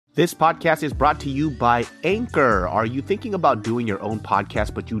This podcast is brought to you by Anchor. Are you thinking about doing your own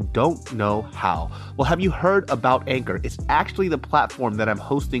podcast, but you don't know how? Well, have you heard about Anchor? It's actually the platform that I'm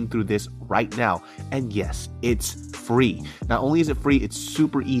hosting through this right now. And yes, it's free. Not only is it free, it's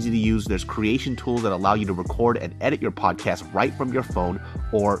super easy to use. There's creation tools that allow you to record and edit your podcast right from your phone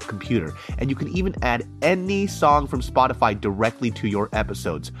or computer. And you can even add any song from Spotify directly to your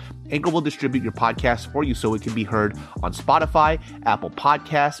episodes. Anchor will distribute your podcast for you so it can be heard on Spotify, Apple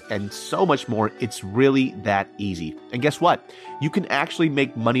Podcasts, and so much more. It's really that easy. And guess what? You can actually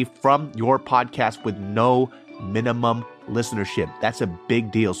make money from your podcast with no minimum listenership. That's a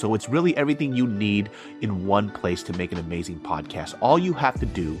big deal. So it's really everything you need in one place to make an amazing podcast. All you have to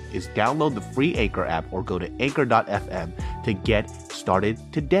do is download the free Anchor app or go to anchor.fm to get started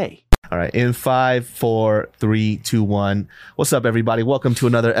today. All right, in 5, 4, 3, 2, 1. What's up, everybody? Welcome to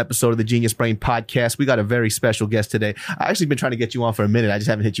another episode of the Genius Brain Podcast. We got a very special guest today. I actually been trying to get you on for a minute. I just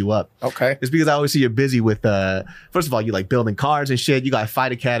haven't hit you up. Okay. It's because I always see you're busy with, first of all, you like building cars and shit. You got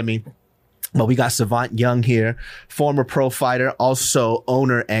Fight Academy. But we got Savant Young here, former pro fighter, also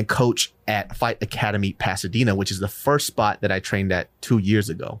owner and coach at Fight Academy Pasadena, which is the first spot that I trained at 2 years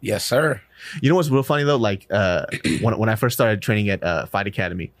ago. Yes, sir. You know what's real funny, though? Like, when I first started training at Fight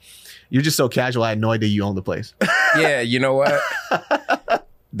Academy, you're just so casual. I had no idea you owned the place. Yeah, you know what?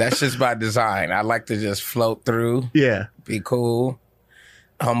 That's just by design. I like to just float through. Yeah. Be cool,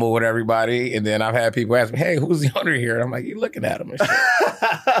 humble with everybody. And then I've had people ask me, hey, who's the owner here? And I'm like, you're looking at him and shit.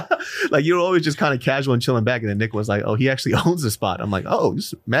 Like, you're always just kind of casual and chilling back. And then Nick was like, oh, he actually owns the spot. I'm like, oh,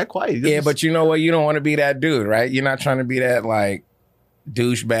 just mad quiet. Yeah, but you know what? You don't want to be that dude, right? You're not trying to be that, like,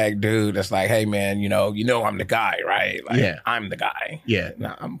 douchebag dude that's like, hey, man, you know I'm the guy, right? Like, yeah. I'm the guy. Yeah.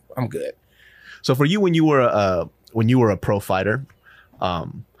 No, I'm good. So for you, when you were a pro fighter,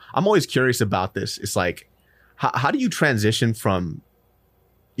 I'm always curious about this. It's like, how do you transition from,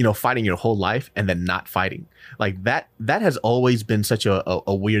 fighting your whole life and then not fighting? Like that has always been such a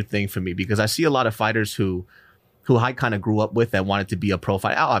weird thing for me, because I see a lot of fighters who I kind of grew up with that wanted to be a pro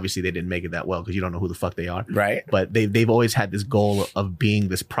fighter. Obviously, they didn't make it that well because you don't know who the fuck they are. Right. But they've always had this goal of being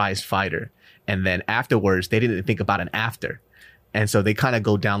this prized fighter. And then afterwards, they didn't think about an after. And so they kind of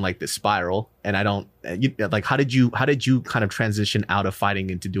go down like this spiral. And I don't like, how did you kind of transition out of fighting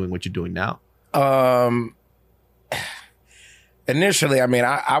into doing what you're doing now? Initially, I mean,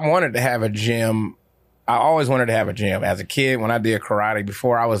 I wanted to have a gym. I always wanted to have a gym. As a kid, when I did karate,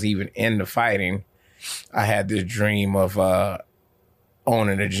 before I was even into fighting, I had this dream of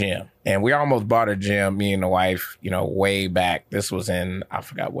owning a gym. And we almost bought a gym, me and the wife, way back. This was in, I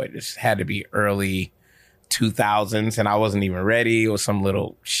forgot what, this had to be early 2000s, and I wasn't even ready. It was some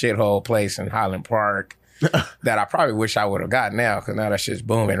little shithole place in Highland Park that I probably wish I would have got now, because now that shit's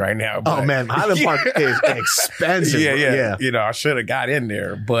booming right now. But, oh, man, Highland Park is expensive. Yeah. I should have got in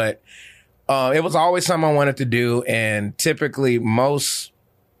there. But it was always something I wanted to do. And typically I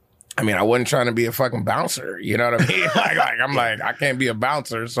wasn't trying to be a fucking bouncer. You know what I mean? I'm like, I can't be a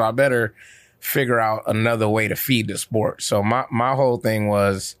bouncer, so I better figure out another way to feed the sport. So my whole thing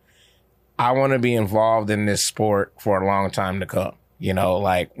was, I want to be involved in this sport for a long time to come.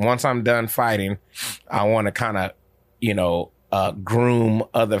 Once I'm done fighting, I want to kind of, groom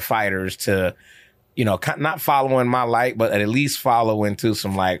other fighters to, not following my light, but at least follow into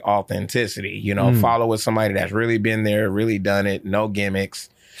some like authenticity, follow with somebody that's really been there, really done it, no gimmicks.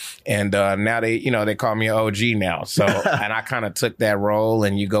 And now they call me an OG now. So, and I kind of took that role,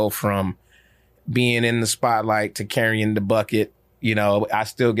 and you go from being in the spotlight to carrying the bucket. I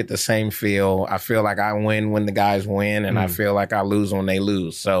still get the same feel. I feel like I win when the guys win, and I feel like I lose when they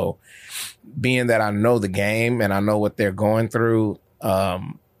lose. So being that I know the game and I know what they're going through,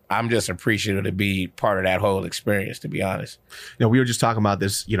 I'm just appreciative to be part of that whole experience, to be honest. We were just talking about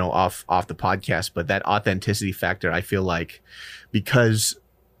this, off the podcast, but that authenticity factor, I feel like, because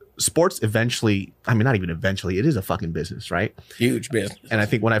sports eventually, not even eventually, it is a fucking business, right? Huge business. And I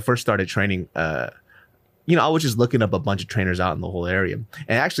think when I first started training, I was just looking up a bunch of trainers out in the whole area. And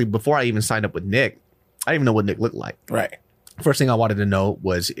actually, before I even signed up with Nick, I didn't even know what Nick looked like. Right. First thing I wanted to know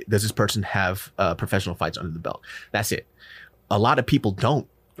was, does this person have professional fights under the belt? That's it. A lot of people don't.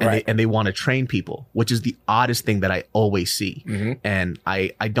 And they want to train people, which is the oddest thing that I always see. Mm-hmm. And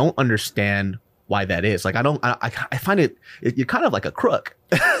I don't understand why that is. Like, I find you're kind of like a crook.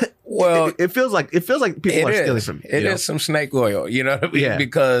 Well, it feels like people are stealing from you. It is some snake oil, you know what I mean? Yeah.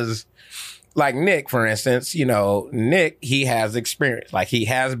 Because like Nick, for instance, Nick, he has experience. Like, he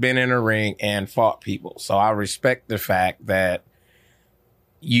has been in a ring and fought people. So I respect the fact that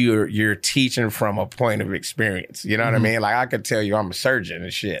you're teaching from a point of experience. You know what I mean? Like I could tell you I'm a surgeon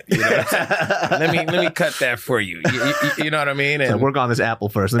and shit. You know what I'm saying? let me cut that for you. You know what I mean? And so work on this apple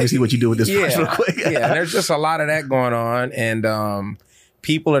first. Let me see what you do with this first real quick. Yeah, there's just a lot of that going on. And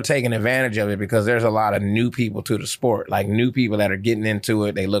people are taking advantage of it because there's a lot of new people to the sport, like new people that are getting into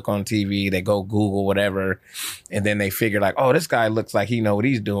it. They look on TV, they go Google whatever, and then they figure like, oh, this guy looks like he know what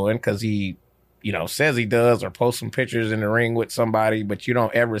he's doing because he, says he does, or post some pictures in the ring with somebody, but you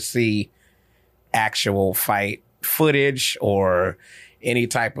don't ever see actual fight footage or any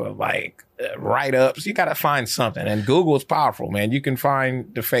type of like write-ups. You got to find something, and Google is powerful, man. You can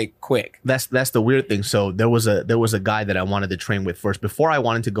find the fake quick. That's the weird thing. So there was a guy that I wanted to train with first. Before I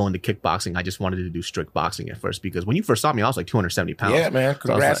wanted to go into kickboxing, I just wanted to do strict boxing at first, because when you first saw me, I was like 270 pounds. Yeah, man.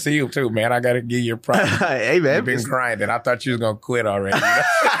 Congrats to you too, man. I got to give you a props. Hey, man. You've been grinding. I thought you was gonna quit already.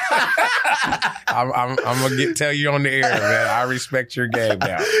 I'm gonna tell you on the air, man. I respect your game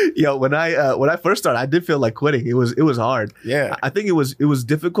now. Yo, when I first started, I did feel like quitting. It was hard. Yeah, I think it was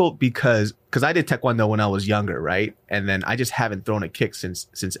difficult because I did taekwondo when I was younger, right? And then I just haven't thrown a kick since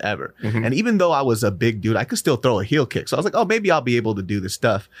ever. Mm-hmm. And even though I was a big dude, I could still throw a heel kick. So I was like, oh, maybe I'll be able to do this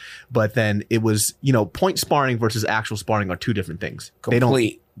stuff. But then it was, point sparring versus actual sparring are two different things.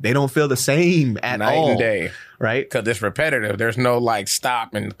 They don't feel the same at night all. Night and day. Right? Because it's repetitive. There's no like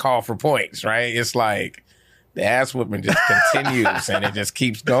stop and call for points, right? It's like the ass whipping just continues and it just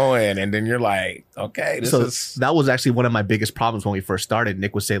keeps going. And then you're like, okay, that was actually one of my biggest problems when we first started.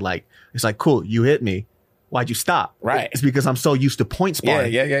 Nick would say like, it's like, cool, you hit me. Why'd you stop? Right. It's because I'm so used to point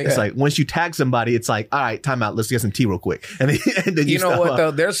sparring. Yeah. It's like once you tag somebody, it's like, all right, time out. Let's get some tea real quick. And then you know what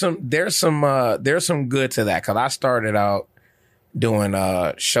though? There's some good to that. Cause I started out doing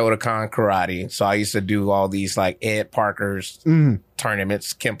Shotokan karate. So I used to do all these like Ed Parker's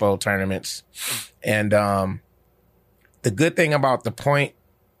tournaments, Kempo tournaments. And the good thing about the point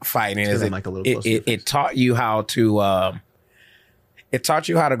fighting is it taught you how to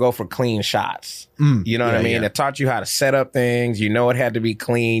go for clean shots. You know what I mean? Yeah. It taught you how to set up things. It had to be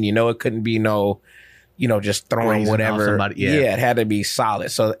clean. It couldn't be just throwing whatever. It had to be solid.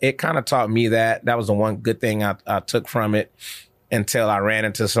 So it kind of taught me that. That was the one good thing I took from it, until I ran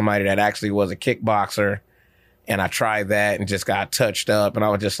into somebody that actually was a kickboxer, and I tried that and just got touched up, and I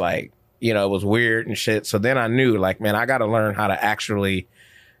was just like, it was weird and shit. So then I knew like, man, I got to learn how to actually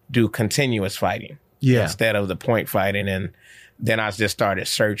do continuous fighting instead of the point fighting. And then I just started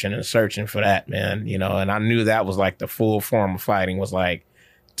searching for that, man, and I knew that was like the full form of fighting was like,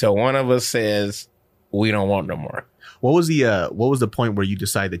 till one of us says we don't want no more. What was the point where you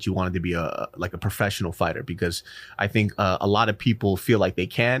decided that you wanted to be a professional fighter? Because I think a lot of people feel like they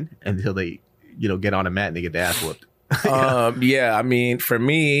can until they, get on a mat and they get their ass whooped. I mean, for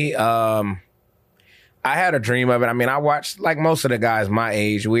me, I had a dream of it. I mean, I watched, like most of the guys my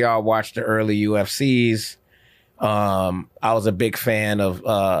age, we all watched the early UFCs. I was a big fan of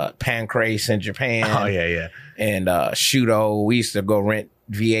Pancrase in Japan. Oh, yeah. And Shudo. We used to go rent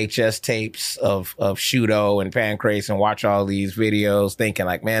VHS tapes of Shudo and Pancrase and watch all these videos thinking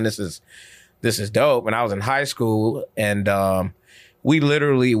like, man, this is dope. And I was in high school, and we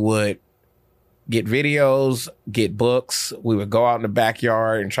literally would get videos, get books. We would go out in the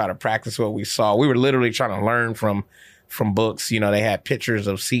backyard and try to practice what we saw. We were literally trying to learn from books. They had pictures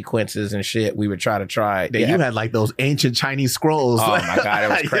of sequences and shit. We would try. You had like those ancient Chinese scrolls. Oh my God, it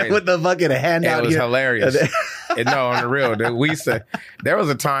was crazy. With the fucking handout. It was hilarious. No, on the real, there was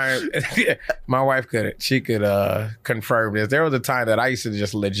a time, my wife could confirm this. There was a time that I used to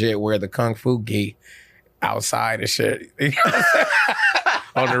just legit wear the Kung Fu gi outside and shit.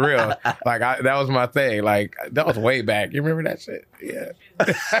 On the real. Like that was my thing. Like that was way back. You remember that shit? Yeah.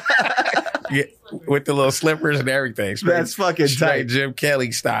 Yeah, with the little slippers and everything. That's fucking tight. Jim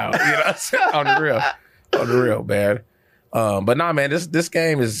Kelly style. On the real, man. But nah, man, this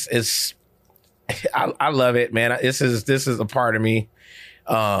game is I love it, man. This is a part of me.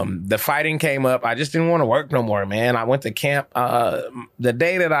 The fighting came up. I just didn't want to work no more, man. I went to camp. The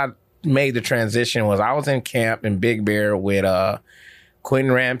day that I made the transition was I was in camp in Big Bear with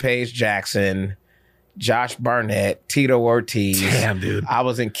Quentin Rampage Jackson, Josh Barnett, Tito Ortiz. Damn, dude. I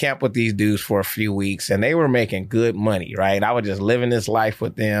was in camp with these dudes for a few weeks, and they were making good money, right? I was just living this life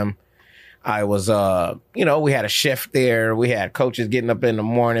with them. I was, we had a shift there. We had coaches getting up in the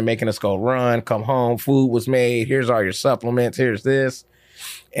morning, making us go run, come home. Food was made. Here's all your supplements. Here's this.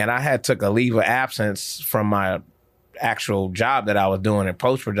 And I had took a leave of absence from my actual job that I was doing in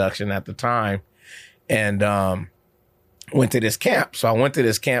post-production at the time, and went to this camp. So I went to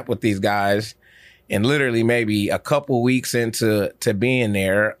this camp with these guys, and literally maybe a couple weeks into being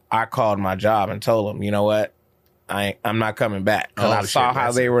there, I called my job and told them, you know what? I'm not coming back. Because I Oh, saw shit, how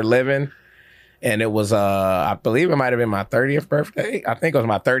that's- they were living. And it was, I believe it might have been my 30th birthday. I think it was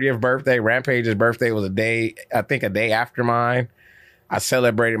my 30th birthday. Rampage's birthday was a day after mine. I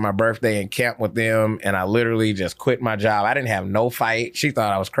celebrated my birthday in camp with them, and I literally just quit my job. I didn't have no fight. She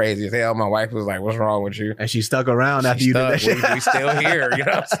thought I was crazy as hell. My wife was like, "What's wrong with you?" And she stuck around after you did that shit. We still here. You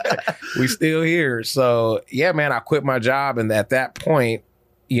know what I'm saying? We still here. So, yeah, man, I quit my job. And at that point,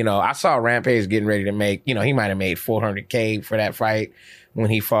 you know, I saw Rampage getting ready to make, you know, he might have made $400K for that fight when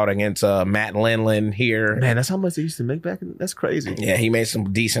he fought against Matt Lindland here. Man, that's how much they used to make back then. That's crazy. Yeah, he made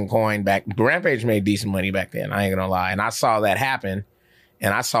some decent coin back. Rampage made decent money back then. I ain't gonna lie. And I saw that happen.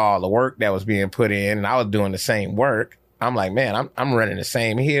 And I saw the work that was being put in, and I was doing the same work. I'm like, man, I'm running the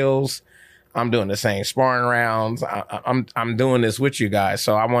same hills. I'm doing the same sparring rounds. I'm doing this with you guys.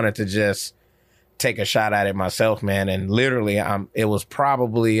 So I wanted to just take a shot at it myself, man. And literally, it was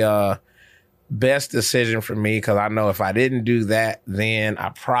probably best decision for me, because I know if I didn't do that, then I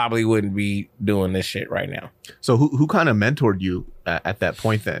probably wouldn't be doing this shit right now. So who kind of mentored you at that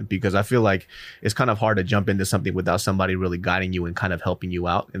point then? Because I feel like it's kind of hard to jump into something without somebody really guiding you and kind of helping you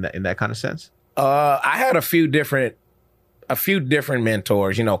out in that kind of sense. I had a few different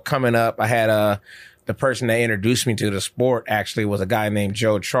mentors. You know, coming up, I had the person that introduced me to the sport actually was a guy named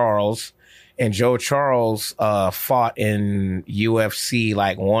Joe Charles. And Joe Charles fought in UFC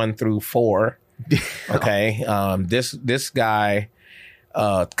like 1 through 4. Okay. This guy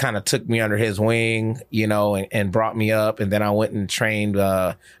kind of took me under his wing, you know, and brought me up. And then I went and trained.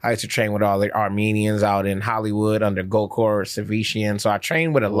 I used to train with all the Armenians out in Hollywood under Gokor Savician. So I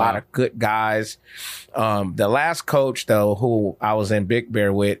trained with a lot of good guys. The last coach, though, who I was in Big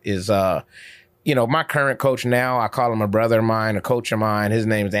Bear with is, you know, my current coach now. I call him a brother of mine, a coach of mine. His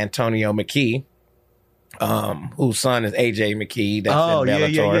name is Antonio McKee. Whose son is AJ McKee. That's in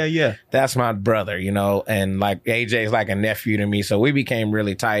Bellator. Yeah. That's my brother, you know, and like AJ is like a nephew to me. So we became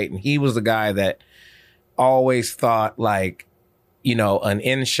really tight. And he was the guy that always thought like, you know, an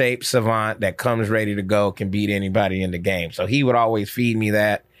in shape savant that comes ready to go can beat anybody in the game. So he would always feed me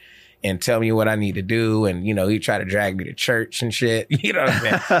that and tell me what I need to do. And, you know, he'd try to drag me to church and shit. You know what I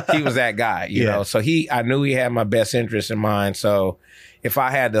mean? He was that guy, you know, so I knew he had my best interest in mind. So if I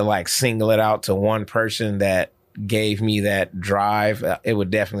had to like single it out to one person that gave me that drive, it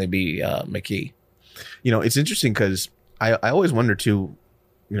would definitely be McKee. You know, it's interesting because I always wonder too,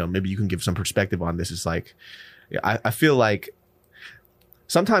 you know, maybe you can give some perspective on this. It's like, I feel like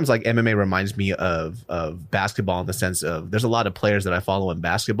sometimes like MMA reminds me of basketball in the sense of there's a lot of players that I follow in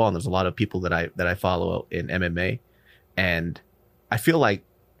basketball and there's a lot of people that I follow in MMA. And I feel like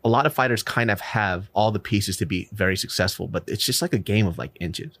a lot of fighters kind of have all the pieces to be very successful, but it's just like a game of like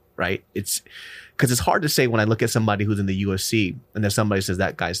inches, right? It's because it's hard to say when I look at somebody who's in the UFC and then somebody says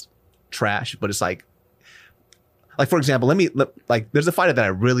that guy's trash, but it's like for example, there's a fighter that I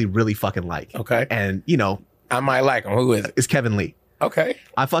really, really fucking like. Okay. And you know, I might like him. Who is it? It's Kevin Lee. Okay.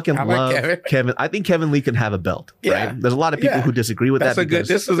 I fucking love Kevin. I think Kevin Lee can have a belt. Yeah. Right? There's a lot of people who disagree with that.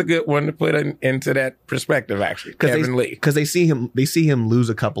 This is a good one to put into that perspective, actually. Kevin Lee. Because they see him lose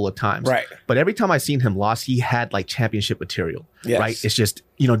a couple of times. Right. But every time I seen him lost, he had like championship material. Yes. Right. It's just,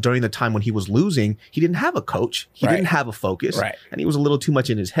 you know, during the time when he was losing, he didn't have a coach. He didn't have a focus. Right. And he was a little too much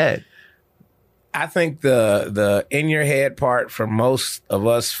in his head. I think the in your head part for most of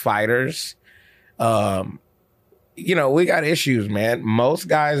us fighters, you know, we got issues, man. Most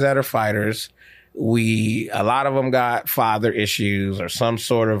guys that are fighters, a lot of them got father issues or some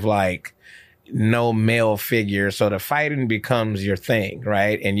sort of like no male figure. So the fighting becomes your thing,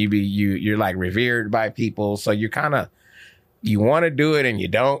 right? And you're like revered by people. So you want to do it and you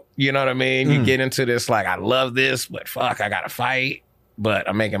don't, you know what I mean? You get into this, like, I love this, but fuck, I got to fight, but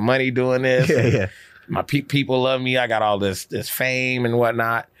I'm making money doing this. Yeah. My people love me. I got all this fame and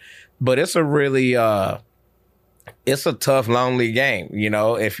whatnot, but it's a really, it's a tough, lonely game, you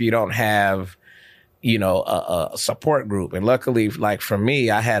know, if you don't have, you know, a support group. And luckily, like for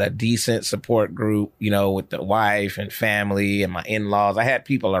me, I had a decent support group, you know, with the wife and family and my in-laws. I had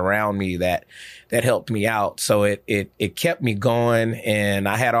people around me that helped me out. So it kept me going, and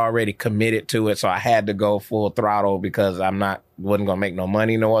I had already committed to it. So I had to go full throttle because wasn't going to make no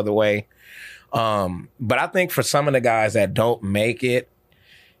money no other way. But I think for some of the guys that don't make it,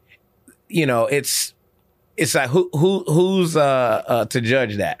 you know, it's like who's to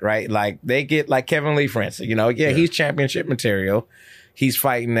judge that, right? Like they get like Kevin Lee, for instance, you know, he's championship material. He's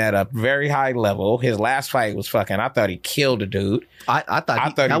fighting at a very high level. His last fight was fucking, I thought he killed a dude. I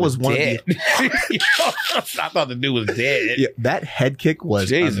thought that was one dead. of the I thought the dude was dead. Yeah, that head kick was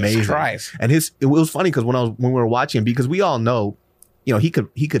Jesus amazing. Christ. And it was funny because when we were watching, because we all know he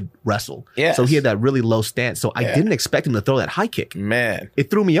could wrestle. Yes. So he had that really low stance. So I didn't expect him to throw that high kick. Man. It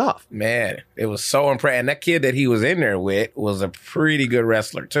threw me off. Man, it was so impressive. And that kid that he was in there with was a pretty good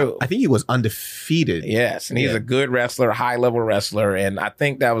wrestler too. I think he was undefeated. Yes, and he's a good wrestler, high-level wrestler. And I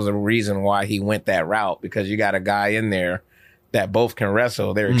think that was a reason why he went that route, because you got a guy in there that both can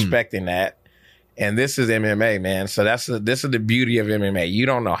wrestle. They're expecting that. And this is MMA, man. So this is the beauty of MMA. You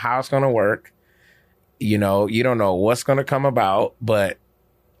don't know how it's going to work. You don't know what's going to come about, but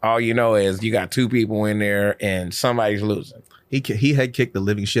all you know is you got two people in there and somebody's losing. He head kicked the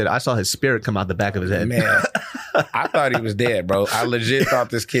living shit. I saw his spirit come out the back of his head. Man, I thought he was dead, bro. I legit thought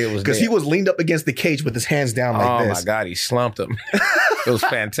this kid was dead. Because he was leaned up against the cage with his hands down like this. Oh, my God. He slumped him. It was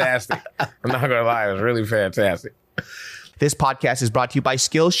fantastic. I'm not going to lie. It was really fantastic. This podcast is brought to you by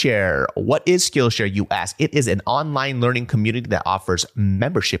Skillshare. What is Skillshare, you ask? It is an online learning community that offers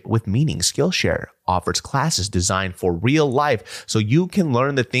membership with meaning. Skillshare offers classes designed for real life so you can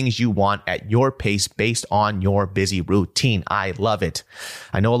learn the things you want at your pace based on your busy routine. I love it.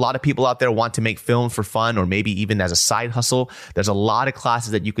 I know a lot of people out there want to make films for fun or maybe even as a side hustle. There's a lot of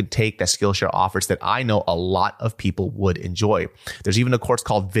classes that you can take that Skillshare offers that I know a lot of people would enjoy. There's even a course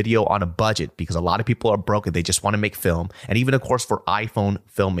called Video on a Budget because a lot of people are broke and they just want to make film. And even a course for iPhone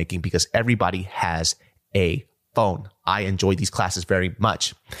filmmaking because everybody has a phone. I enjoy these classes very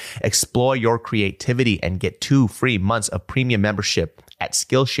much. Explore your creativity and get 2 free months of premium membership at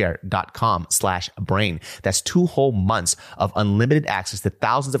Skillshare.com/brain. That's 2 whole months of unlimited access to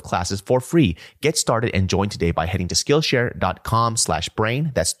thousands of classes for free. Get started and join today by heading to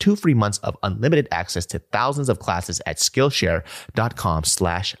Skillshare.com/brain. That's 2 free months of unlimited access to thousands of classes at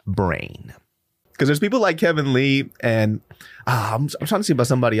Skillshare.com/brain. Because there's people like Kevin Lee, and I'm trying to see about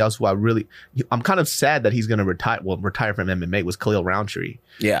somebody else who I'm kind of sad that he's going to retire from MMA, was Khalil Roundtree.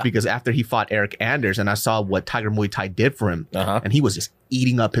 Yeah. Because after he fought Eric Anders and I saw what Tiger Muay Thai did for him, and he was just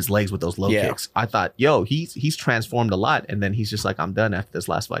eating up his legs with those low kicks. I thought, he's transformed a lot. And then he's just like, I'm done after this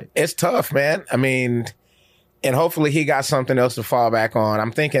last fight. It's tough, man. I mean, and hopefully he got something else to fall back on.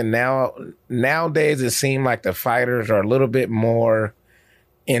 I'm thinking nowadays it seems like the fighters are a little bit more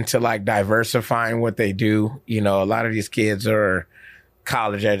into like diversifying what they do. A lot of these kids are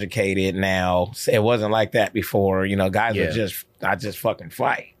college educated now. It wasn't like that before. Guys are I just fucking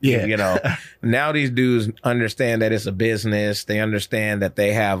fight. Yeah. Now these dudes understand that it's a business. They understand that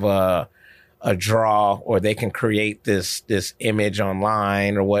they have a draw, or they can create this image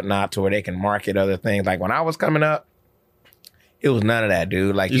online or whatnot to where they can market other things. Like when I was coming up, it was none of that,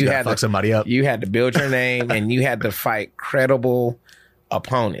 dude. Like you had to fuck somebody up. You had to build your name and you had to fight credible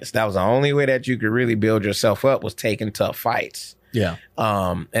opponents. That was the only way that you could really build yourself up, was taking tough fights. Yeah.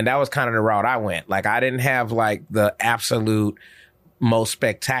 And that was kind of the route I went. Like I didn't have like the absolute most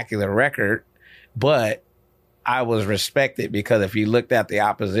spectacular record, but I was respected because if you looked at the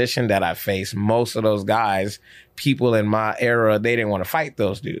opposition that I faced, most of those guys, people in my era, they didn't want to fight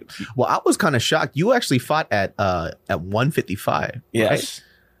those dudes. Well, I was kind of shocked. You actually fought at 155. Yes. Right?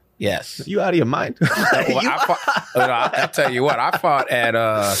 Yes. You out of your mind? I'll tell you what, I fought at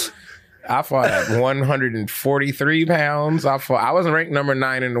 143 pounds. I was ranked number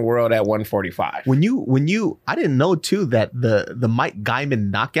 9 in the world at 145. When you, I didn't know too that the Mike Guyman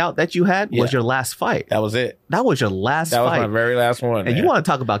knockout that you had was your last fight. That was it. That was your last fight. That was my very last one. And you want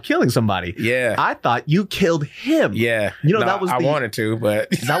to talk about killing somebody? Yeah. I thought you killed him. Yeah. I wanted to, but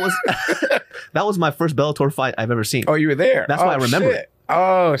that was my first Bellator fight I've ever seen. Oh, you were there? That's why I remember it.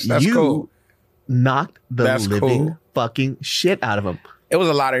 Oh, that's cool. Knocked the living fucking shit out of him. It was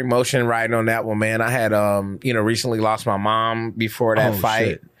a lot of emotion riding on that one, man. I had, recently lost my mom before that fight.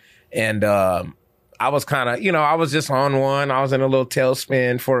 Shit. And I was kind of, I was just on one. I was in a little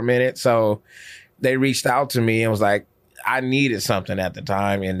tailspin for a minute. So they reached out to me and was like, I needed something at the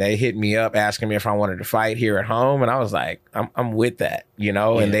time. And they hit me up asking me if I wanted to fight here at home. And I was like, I'm with that,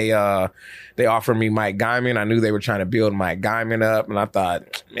 And they offered me Mike Guyman. I knew they were trying to build Mike Guyman up. And I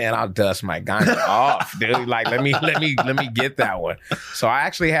thought, man, I'll dust Mike Guyman off, dude. Like, let me get that one. So I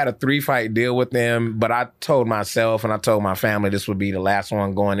actually had a 3-fight deal with them, but I told myself and I told my family this would be the last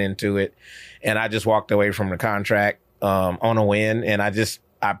one going into it. And I just walked away from the contract on a win. And I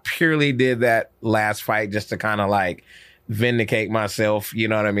purely did that last fight just to kind of like vindicate myself. You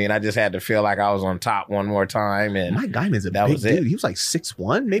know what I mean? I just had to feel like I was on top one more time. And Mike Guyman's a big dude. He was like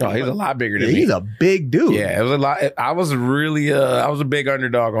 6'1", maybe. No, he's a lot bigger than me. He's a big dude. Yeah, it was a lot. I was really, I was a big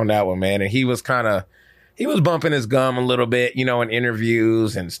underdog on that one, man. And he was bumping his gum a little bit, in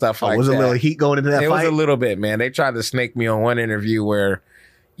interviews and stuff like that. Was a little heat going into that fight? It was a little bit, man. They tried to snake me on one interview where,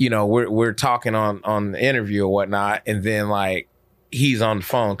 we're talking on the interview or whatnot. And then like, he's on the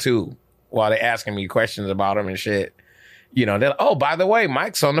phone too while they're asking me questions about him and shit. they're like, oh, by the way,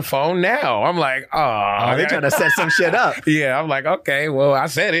 Mike's on the phone now. I'm like, oh, they're trying to set some shit up. Yeah, I'm like, okay, well, I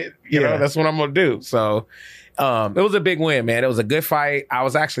said it. You know, that's what I'm going to do. So it was a big win, man. It was a good fight. I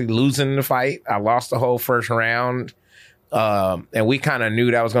was actually losing the fight. I lost the whole first round. And we kind of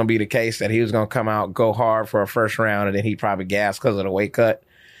knew that was going to be the case, that he was going to come out, go hard for a first round, and then he'd probably gas because of the weight cut.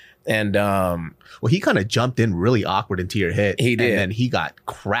 And well, he kind of jumped in really awkward into your hit. He did. And then he got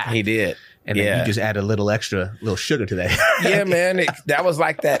cracked. He did. And then you just add a little sugar to that. Yeah, man. That was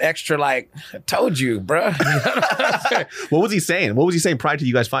like that extra, like, I told you, bruh. What was he saying? What was he saying prior to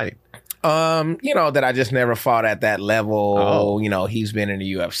you guys fighting? That I just never fought at that level. Oh. He's been in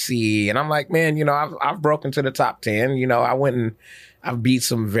the UFC. And I'm like, man, I've broken to the top 10. I went and I've beat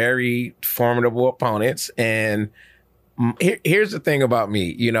some very formidable opponents. And here's the thing about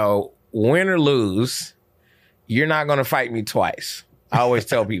me, win or lose, you're not going to fight me twice. I always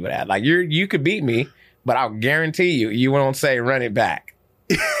tell people that. Like, you could beat me, but I'll guarantee you won't say run it back.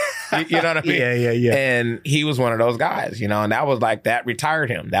 You know what I mean? Yeah. And he was one of those guys, and that was like, that retired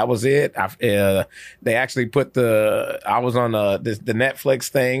him. That was it. They actually put I was on the Netflix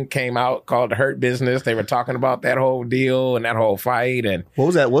thing came out called The Hurt Business. They were talking about that whole deal and that whole fight. And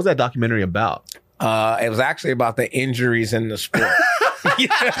what was that documentary about? It was actually about the injuries in the sport. You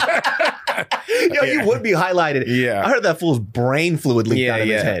would be highlighted. Yeah. I heard that fool's brain fluid leaked out of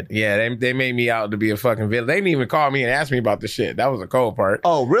his head. Yeah, they made me out to be a fucking villain. They didn't even call me and ask me about the shit. That was the cold part.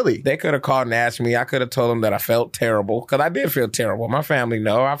 Oh, really? They could have called and asked me. I could have told them that I felt terrible, because I did feel terrible. My family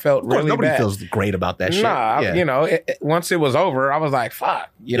know I felt really nobody bad. feels great about that shit. Nah, once it was over, I was like, fuck,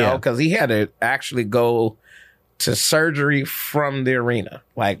 because he had to actually go to surgery from the arena.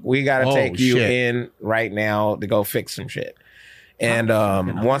 Like, we got to take you in right now to go fix some shit. And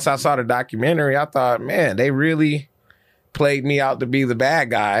once I saw the documentary, I thought, man, they really played me out to be the bad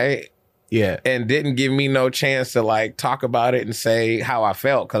guy. Yeah. And didn't give me no chance to, like, talk about it and say how I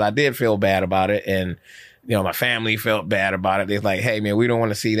felt, because I did feel bad about it. And, my family felt bad about it. They're like, hey, man, we don't want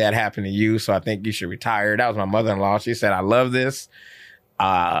to see that happen to you, so I think you should retire. That was my mother-in-law. She said, I love this.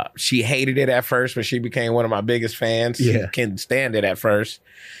 She hated it at first, but she became one of my biggest fans. Yeah. She couldn't stand it at first.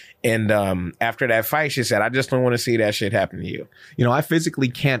 And after that fight, she said, I just don't want to see that shit happen to you. I physically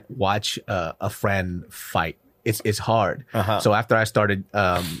can't watch a friend fight. It's hard. Uh-huh. So after I started,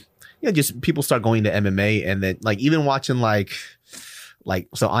 just people start going to MMA, and then like even watching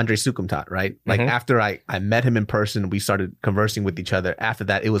so Andre Sukumtat, right? Like after I met him in person, we started conversing with each other. After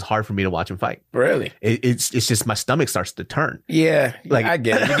that, it was hard for me to watch him fight. Really? It's just my stomach starts to turn. Yeah, like I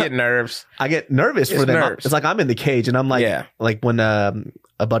get it. You get nerves. I get nervous for them. Nerves. It's like I'm in the cage, and I'm like, like when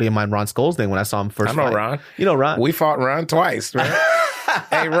a buddy of mine, Ron Skolsden, when I saw him first. I know fight. Ron. You know Ron. We fought Ron twice, right?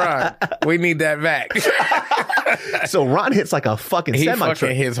 Hey, Ron, we need that back. So Ron hits like a fucking semi-truck. He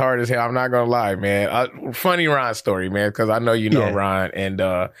fucking hits hard as hell. I'm not going to lie, man. Funny Ron story, man, because I know you know Ron. And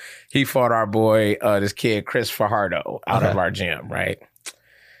he fought our boy, this kid, Chris Fajardo, out of our gym, right?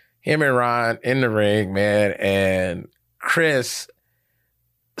 Him and Ron in the ring, man. And Chris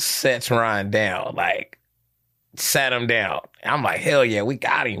sets Ron down, like, sat him down. I'm like, hell yeah, we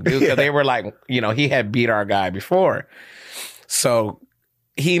got him, dude. Because they were like, he had beat our guy before. So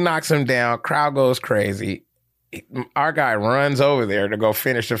he knocks him down. Crowd goes crazy. Our guy runs over there to go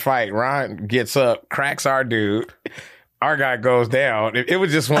finish the fight. Ron gets up, cracks our dude. Our guy goes down. It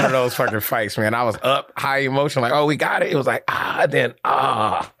was just one of those fucking fights, man. I was up, high emotion, like, oh, we got it. It was like, and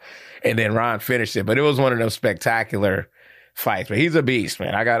then Ron finished it. But it was one of those spectacular fights. But he's a beast,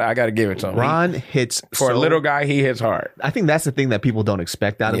 man. I got to give it to him. Ron hits for a little guy. He hits hard. I think that's the thing that people don't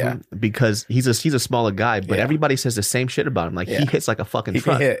expect out of him, because he's a smaller guy, but everybody says the same shit about him. Like he hits like a fucking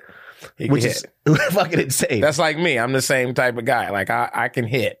truck. Can hit. Which is fucking insane. That's like me. I'm the same type of guy. Like I can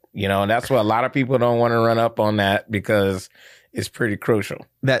hit, and that's what a lot of people don't want to run up on that, because it's pretty crucial.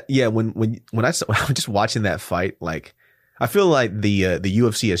 That when I was just watching that fight, like I feel like the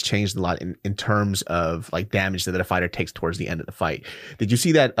UFC has changed a lot in terms of like damage that a fighter takes towards the end of the fight. Did you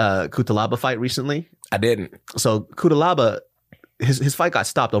see that Cutelaba fight recently? I didn't. So Cutelaba, his fight got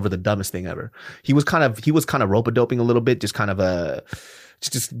stopped over the dumbest thing ever. He was kind of rope-a-doping a little bit, just kind of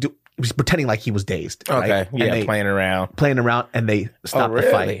he was pretending like he was dazed. Okay, right? yeah, playing around, and they stopped the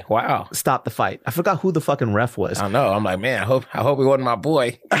fight. Wow, stopped the fight. I forgot who the fucking ref was. I know. I'm like, man, I hope he wasn't my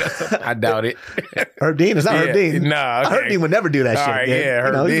boy. I doubt it. Herb Dean, it's not Herb Dean. No, Herb Dean would never do that shit. Right,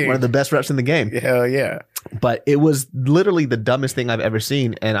 Herb Dean. He's one of the best refs in the game. Hell yeah. But it was literally the dumbest thing I've ever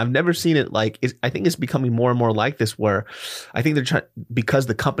seen, and I've never seen it like. I think it's becoming more and more like this, where I think they're trying, because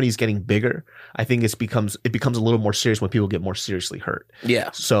the company's getting bigger. I think it becomes a little more serious when people get more seriously hurt.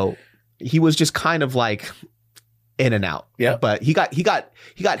 Yeah. So he was just kind of like in and out. Yeah. But he got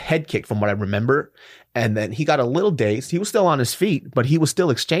head kicked from what I remember, And then he got a little dazed. He was still on his feet, but he was still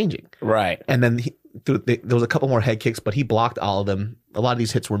exchanging. Right. And then there was a couple more head kicks, but he blocked all of them. A lot of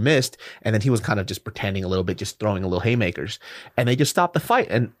these hits were missed. And then he was kind of just pretending a little bit, just throwing a little haymakers. And they just stopped the fight.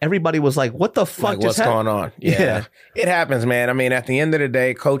 And everybody was like, what the fuck what's going on? Yeah. It happens, man. I mean, at the end of the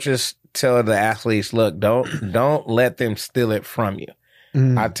day, coaches tell the athletes, look, don't let them steal it from you.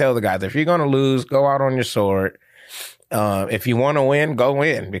 I tell the guys, if you're going to lose, go out on your sword. If you want to win, go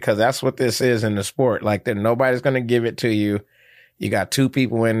win, because that's what this is in the sport. Like, nobody's going to give it to you. You got two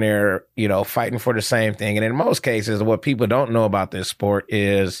people in there, you know, fighting for the same thing. And in most cases, what people don't know about this sport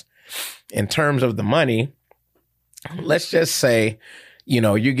is, in terms of the money, let's just say, you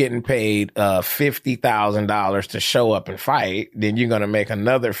know, you're getting paid $50,000 to show up and fight, then you're going to make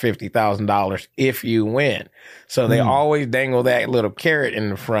another $50,000 if you win. So they always dangle that little carrot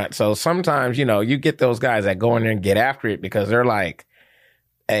in the front. So sometimes, you know, you get those guys that go in there and get after it because they're like,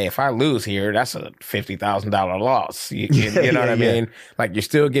 hey, if I lose here, that's a $50,000 loss. You know what I mean? Like, you're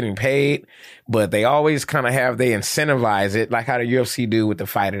still getting paid, but they always kind of they incentivize it, like how the UFC do with the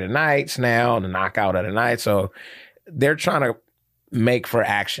fight of the nights now, the knockout of the night. So they're trying to make for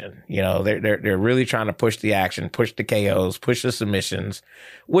action. You know, they're really trying to push the action, push the KOs, push the submissions,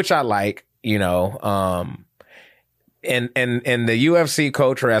 which I like, you know. And the UFC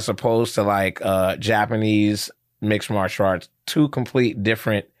culture, as opposed to like Japanese mixed martial arts, two complete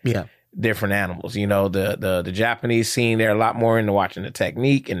different animals. You know, the Japanese scene, they're a lot more into watching the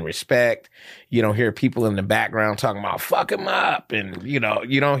technique and respect. You don't hear people in the background talking about fuck him up, and you know,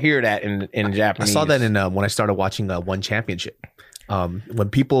 you don't hear that in Japanese. I saw that in when I started watching One Championship. When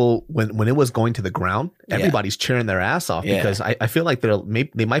it was going to the ground, everybody's cheering their ass off because I feel like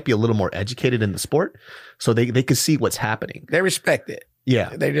they might be a little more educated in the sport, so they could see what's happening. They respect it.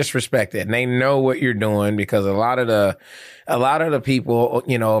 Yeah, they just respect it, and they know what you're doing, because a lot of the people,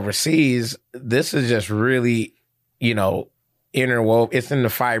 you know, overseas, this is just really, you know, interwoven. It's in the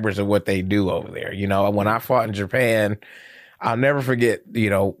fibers of what they do over there. You know, when I fought in Japan, I'll never forget, you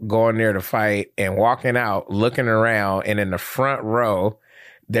know, going there to fight and walking out, looking around, and in the front row,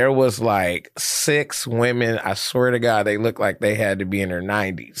 there was like 6 women. I swear to God, they looked like they had to be in their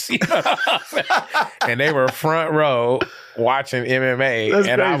 90s. You know what I'm saying? And they were front row watching MMA. That's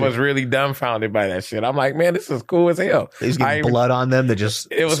and crazy. I was really dumbfounded by that shit. I'm like, man, this is cool as hell. They just get blood on them. It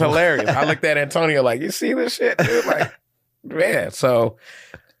was hilarious. I looked at Antonio like, you see this shit? Dude? Like, man. So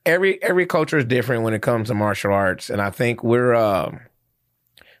every culture is different when it comes to martial arts. And I think we're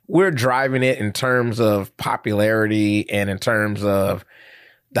driving it in terms of popularity and in terms of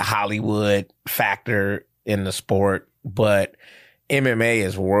the Hollywood factor in the sport, but MMA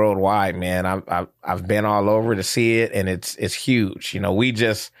is worldwide, man. I've been all over to see it, and it's huge. You know, we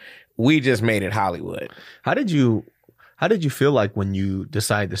just made it Hollywood. How did you feel like when you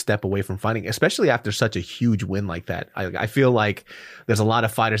decided to step away from fighting, especially after such a huge win like that? I feel like there's a lot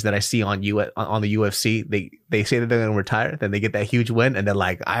of fighters that I see on the UFC. They say that they're going to retire, then they get that huge win, and they're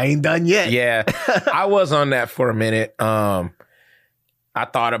like, I ain't done yet. Yeah, I was on that for a minute. I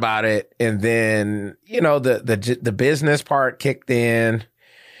thought about it, and then, you know, the business part kicked in,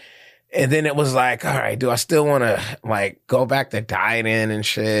 and then it was like, all right, do I still want to like go back to dieting and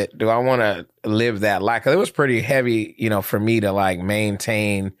shit? Do I want to live that life? 'Cause it was pretty heavy, you know, for me to like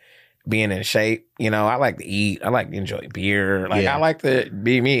maintain being in shape. You know, I like to eat, I like to enjoy beer, like I like to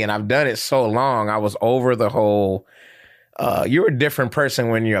be me, and I've done it so long. I was over the whole. You're a different person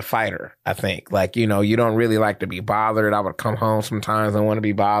when you're a fighter, I think. Like, you know, you don't really like to be bothered. I would come home sometimes and want to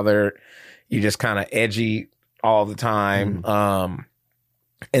be bothered. You're just kind of edgy all the time.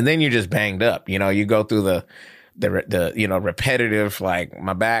 And then you're just banged up. You know, you go through the you know, repetitive, like,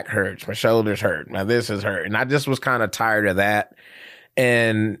 my back hurts, my shoulders hurt, my this is hurt. And I just was kind of tired of that.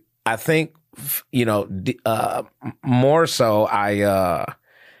 And I think, you know, more so, I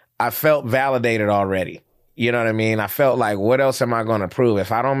felt validated already. You know what I mean? I felt like, what else am I going to prove?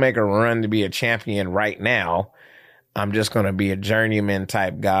 If I don't make a run to be a champion right now, I'm just going to be a journeyman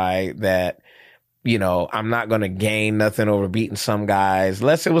type guy that, you know, I'm not going to gain nothing over beating some guys,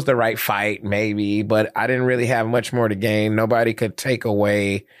 unless it was the right fight, maybe. But I didn't really have much more to gain. Nobody could take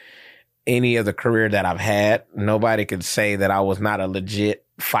away any of the career that I've had. Nobody could say that I was not a legit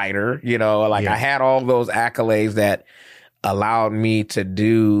fighter. You know, like I had all those accolades that allowed me to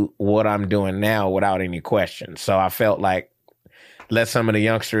do what I'm doing now without any question. So I felt like, let some of the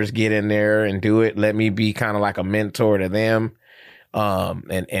youngsters get in there and do it. Let me be kind of like a mentor to them,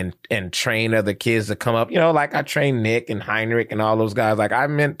 and train other kids to come up. You know, like I trained Nick and Heinrich and all those guys. Like, I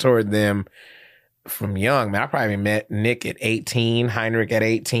mentored them from young. Man, I probably met Nick at 18, Heinrich at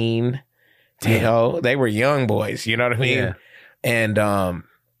 18. Damn. You know, they were young boys. You know what I mean? Yeah. And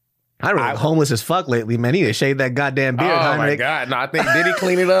I remember homeless as fuck lately, man. He need to shave that goddamn beard. Oh my God! No, I think did he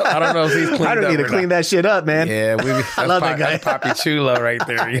clean it up? I don't know if he's cleaned up. I don't need to clean that shit up, man. Yeah, I love that guy. That's Papi Chulo right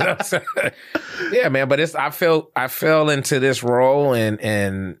there. You know what I'm saying? Yeah, man. But I fell into this role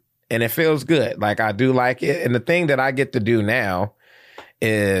and it feels good. Like I do like it. And the thing that I get to do now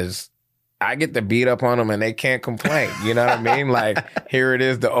is I get to beat up on them and they can't complain. You know what I mean? Like, here it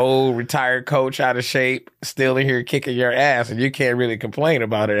is, the old retired coach out of shape, still in here kicking your ass, and you can't really complain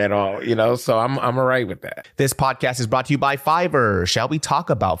about it at all, you know? So I'm all right with that. This podcast is brought to you by Fiverr. Shall we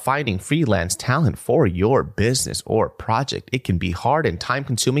talk about finding freelance talent for your business or project? It can be hard and time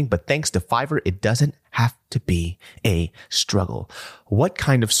consuming, but thanks to Fiverr, it doesn't have to be a struggle. What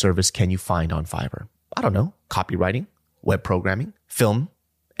kind of service can you find on Fiverr? I don't know. Copywriting, web programming, film,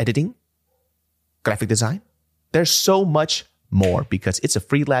 editing, graphic design. There's so much more because it's a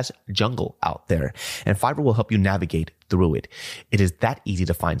freelance jungle out there, and Fiverr will help you navigate through it. It is that easy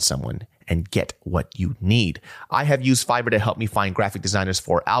to find someone and get what you need. I have used Fiverr to help me find graphic designers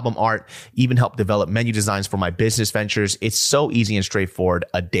for album art, even help develop menu designs for my business ventures. It's so easy and straightforward.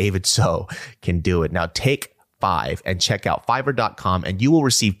 A David So can do it. Now take 5 and check out Fiverr.com and you will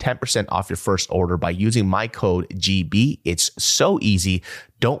receive 10% off your first order by using my code GB. It's so easy.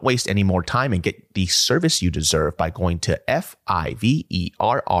 Don't waste any more time and get the service you deserve by going to Fiverr.com,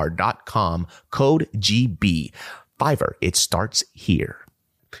 code GB. Fiverr, it starts here.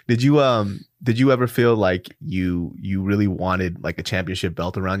 Did you ever feel like you really wanted like a championship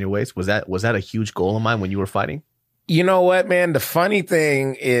belt around your waist? Was that a huge goal of mine when you were fighting? You know what, man? The funny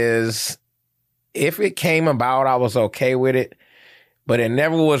thing is, if it came about, I was okay with it, but it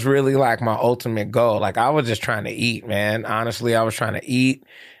never was really like my ultimate goal. Like I was just trying to eat, man. Honestly, I was trying to eat,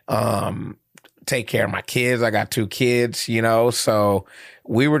 take care of my kids. I got 2 kids, you know, so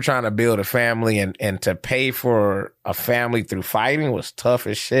we were trying to build a family and to pay for a family through fighting was tough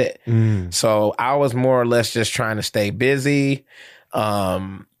as shit. So I was more or less just trying to stay busy,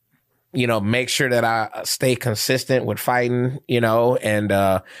 you know, make sure that I stay consistent with fighting, you know,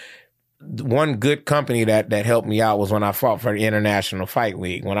 and, one good company that helped me out was when I fought for the International Fight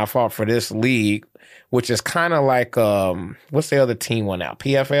League. When I fought for this league, which is kind of like what's the other team one now?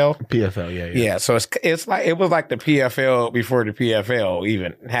 PFL? PFL, yeah. Yeah, so it's like it was like the PFL before the PFL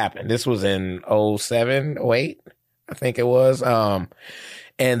even happened. This was in 07, 08, I think it was. And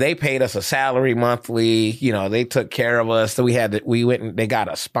they paid us a salary monthly. You know, they took care of us. So we went and they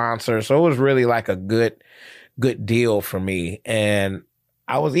got a sponsor. So it was really like a good deal for me. And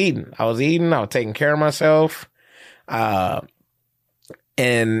I was eating. I was taking care of myself. And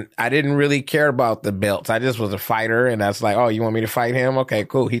I didn't really care about the belts. I just was a fighter. And that's like, oh, you want me to fight him? Okay,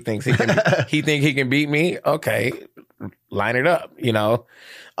 cool. He thinks he can beat me. Okay, line it up, you know?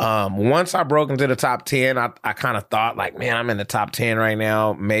 Once I broke into the top 10, I kind of thought like, man, I'm in the top 10 right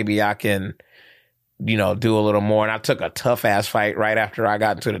now. Maybe I can, you know, do a little more. And I took a tough ass fight right after I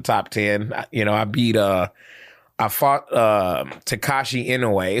got into the top 10. You know, I fought Takashi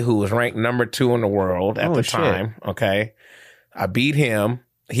Inoue, who was ranked number 2 in the world at the time. Okay. I beat him.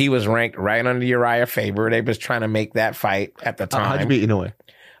 He was ranked right under Uriah Faber. They was trying to make that fight at the time. How'd you beat Inoue?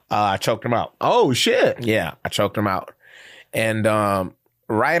 I choked him out. Oh, shit. Yeah, I choked him out. And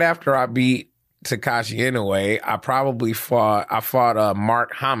right after I beat Takashi Inoue, I fought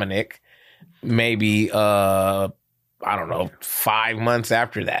Mark Hominick maybe I don't know, 5 months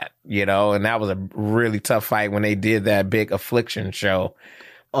after that, you know, and that was a really tough fight when they did that big Affliction show.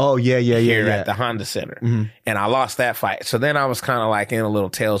 Oh, yeah. Here at the Honda Center. Mm-hmm. And I lost that fight. So then I was kind of like in a little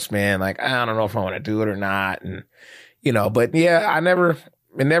tailspin, like, I don't know if I want to do it or not. And, you know, but yeah, it never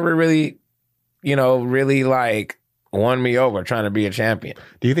really, you know, really like won me over trying to be a champion.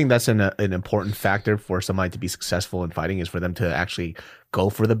 Do you think that's an important factor for somebody to be successful in fighting is for them to actually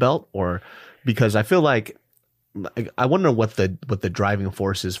go for the belt? Or because I feel like, I wonder what the driving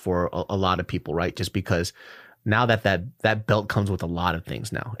force is for a lot of people, right? Just because now that belt comes with a lot of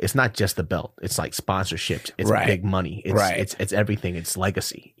things now. It's not just the belt. It's like sponsorships. It's big money. It's everything. It's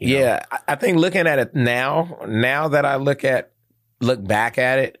legacy. You know? I think looking at it now that I look back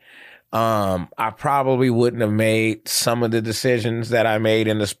at it, I probably wouldn't have made some of the decisions that I made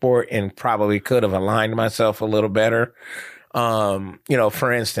in the sport and probably could have aligned myself a little better. You know,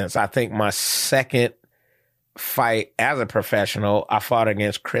 for instance, I think my second fight as a professional, I fought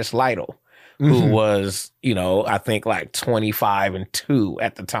against Chris Lytle, who was, you know, I think like 25-2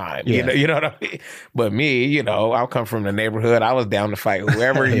 at the time. Yeah. You know what I mean? But me, you know, I come from the neighborhood. I was down to fight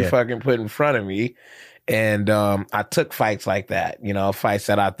whoever you fucking put in front of me. And I took fights like that, you know, fights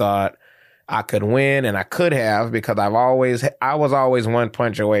that I thought I could win and I could have because I was always one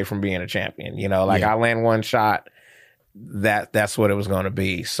punch away from being a champion. You know, like I land one shot that's what it was going to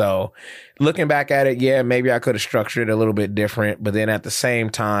be. So looking back at it, yeah, maybe I could have structured it a little bit different. But then at the same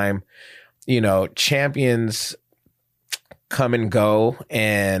time, you know, champions come and go,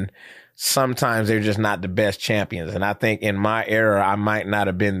 and sometimes they're just not the best champions. And I think in my era, I might not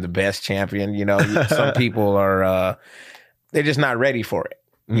have been the best champion. You know, some people are, they're just not ready for it.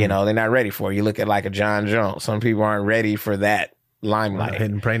 You know, they're not ready for it. You look at like a John Jones. Some people aren't ready for that limelight.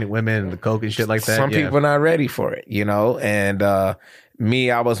 Hitting pregnant women and the coke and shit like that. Some people are not ready for it, you know? And me,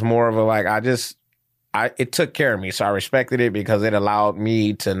 I was more of a like, it took care of me. So I respected it because it allowed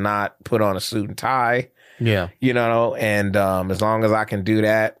me to not put on a suit and tie. Yeah. You know, and as long as I can do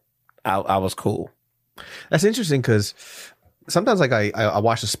that, I was cool. That's interesting because sometimes like I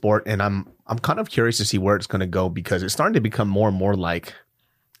watch the sport and I'm kind of curious to see where it's going to go because it's starting to become more and more like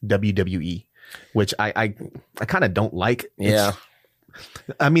WWE, which I kind of don't like. Yeah.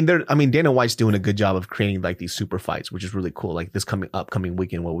 I mean Dana White's doing a good job of creating like these super fights, which is really cool. Like this upcoming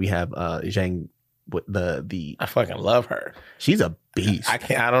weekend where we have Zhang, the I fucking love her. She's a beast.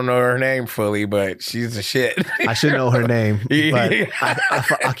 I don't know her name fully, but she's the shit. I should know her name, but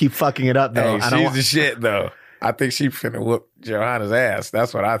I keep fucking it up though. Hey, she's the shit though. I think she finna whoop Johanna's ass.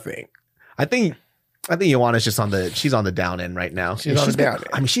 That's what I think. I think Joanna's just she's on the down end right now. She's on the down end.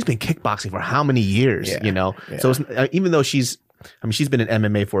 I mean, she's been kickboxing for how many years, you know? Yeah. So it's, even though she's been in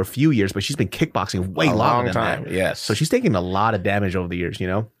MMA for a few years, but she's been kickboxing way longer than time. that. Yes. So she's taking a lot of damage over the years, you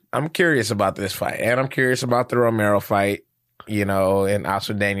know? I'm curious about this fight, and I'm curious about the Romero fight, you know, and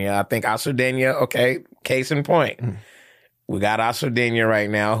Alcindena. I think Alcindena, okay, case in point. We got Alcindena right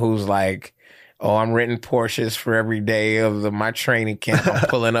now who's like, oh, I'm renting Porsches for every day of my training camp. I'm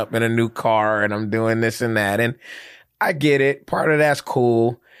pulling up in a new car and I'm doing this and that. And I get it. Part of that's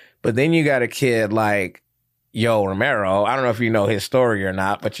cool. But then you got a kid like Yoel Romero. I don't know if you know his story or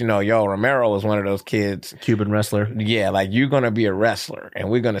not, but you know, Yoel Romero was one of those kids. Cuban wrestler. Yeah, like you're going to be a wrestler and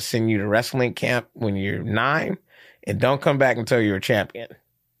we're going to send you to wrestling camp when you're 9 and don't come back until you're a champion.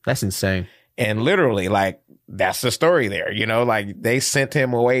 That's insane. And literally, like, that's the story there, you know, like they sent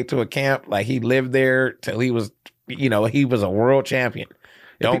him away to a camp. Like he lived there till he was, you know, he was a world champion.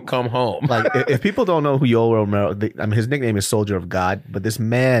 Don't come home. Like if people don't know who Yoel Romero, I mean, his nickname is Soldier of God, but this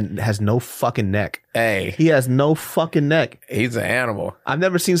man has no fucking neck. Hey, he has no fucking neck. He's an animal. I've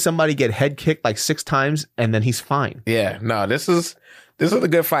never seen somebody get head kicked like 6 times and then he's fine. Yeah, no, this is a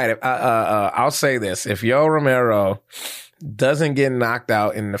good fight. I'll say this: if Yoel Romero doesn't get knocked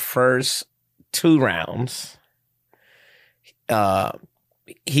out in the first 2 rounds,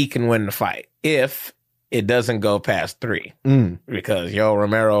 he can win the fight if it doesn't go past 3. Because Yoel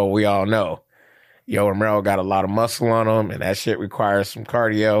Romero, we all know, Yoel Romero got a lot of muscle on him, and that shit requires some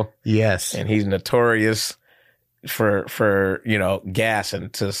cardio. Yes, and he's notorious for you know, gassing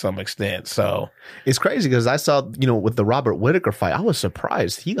to some extent. So it's crazy because I saw, you know, with the Robert Whittaker fight, I was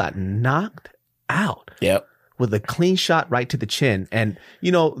surprised he got knocked out. Yep. With a clean shot right to the chin. And,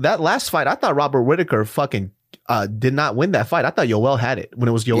 you know, that last fight, I thought Robert Whittaker fucking did not win that fight. I thought Yoel had it when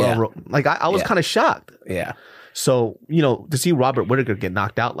it was Yoel. Yeah. Like, I was kind of shocked. Yeah. So, you know, to see Robert Whittaker get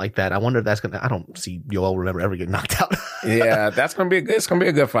knocked out like that, I wonder if that's going to, I don't see Yoel Romero ever get knocked out. Yeah, it's going to be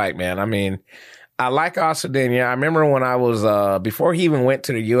a good fight, man. I mean, I like Alcindena. I remember when I was, before he even went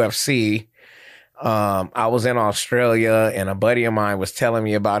to the UFC, I was in Australia and a buddy of mine was telling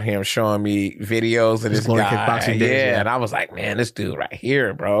me about him, showing me videos of this guy. Kickboxing days, yeah. And I was like, man, this dude right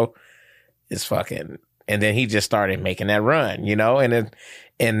here, bro, is fucking. And then he just started making that run, you know? And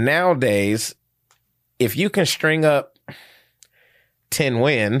nowadays, if you can string up 10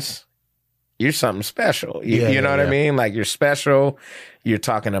 wins, you're something special. You know what I mean? Like, you're special. You're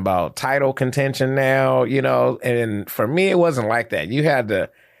talking about title contention now, you know? And for me, it wasn't like that. You had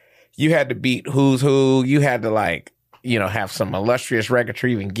to beat who's who. You had to, like, you know, have some illustrious record to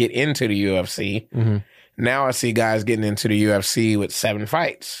even get into the UFC. Mm-hmm. Now I see guys getting into the UFC with 7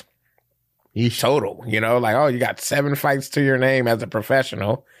 fights. Total, you know, like, oh, you got 7 fights to your name as a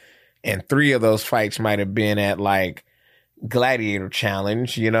professional, and 3 of those fights might have been at like Gladiator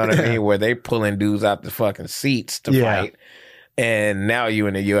Challenge, you know what I mean, where they pulling dudes out the fucking seats to fight, and now you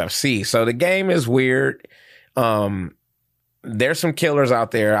in the UFC. So the game is weird. There's some killers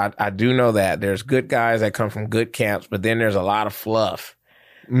out there. I do know that there's good guys that come from good camps, but then there's a lot of fluff.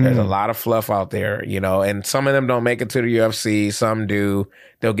 There's a lot of fluff out there, you know, and some of them don't make it to the UFC. Some do.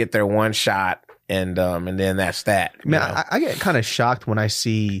 They'll get their one shot, and then that's that. Man, I get kind of shocked when I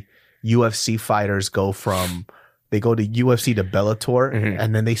see UFC fighters go from they go to UFC to Bellator,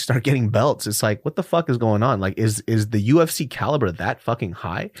 and then they start getting belts. It's like, what the fuck is going on? Like, is the UFC caliber that fucking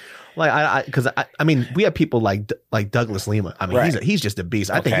high? Like, because I mean, we have people like Douglas Lima. I mean, he's just a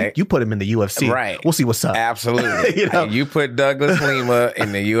beast. I think you put him in the UFC, right? We'll see what's up. Absolutely. you know? You put Douglas Lima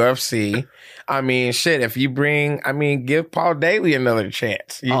in the UFC. I mean, shit. If you give Paul Daly another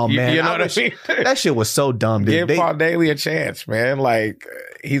chance. You know what I mean? That shit was so dumb, dude. Give Paul Daly a chance, man. Like,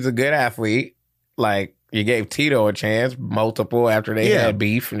 he's a good athlete. Like, you gave Tito a chance, multiple, after they had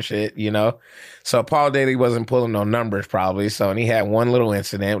beef and shit, you know? So Paul Daly wasn't pulling no numbers probably. So, and he had one little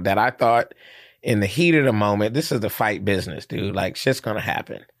incident that I thought in the heat of the moment, this is the fight business, dude. Like, shit's gonna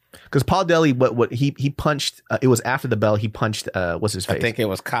happen. Because Paul Daly, what he punched, it was after the bell, he punched, what's his face? I think it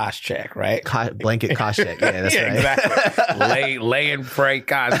was Koscheck, right? Blanket Koscheck. Yeah, that's right. Exactly. lay and pray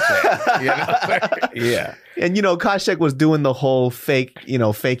Koscheck. You know? Yeah. And, you know, Koscheck was doing the whole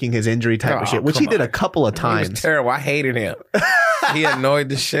faking his injury type of shit, which he did a couple of times. He was terrible. I hated him. He annoyed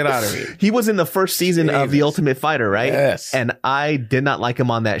the shit out of me. He was in the first season of The Ultimate Fighter, right? Yes. And I did not like him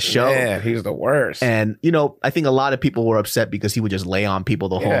on that show. Yeah, he was the worst. And, you know, I think a lot of people were upset because he would just lay on people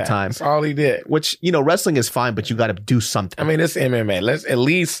the whole time. That's all he did. Which, you know, wrestling is fine, but you got to do something. I mean, it's MMA. Let's at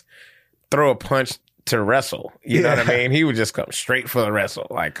least throw a punch to wrestle. You know what I mean? He would just come straight for the wrestle.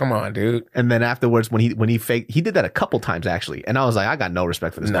 Like, come on, dude. And then afterwards, when he faked, he did that a couple times actually. And I was like, I got no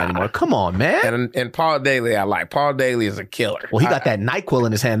respect for this guy anymore. Come on, man. And Paul Daly, I like. Paul Daly is a killer. Well, he got that NyQuil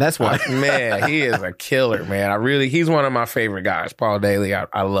in his hand. That's why. Man, he is a killer, man. He's one of my favorite guys. Paul Daly,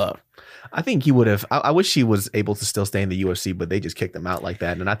 I love. I think he would have. I wish he was able to still stay in the UFC, but they just kicked him out like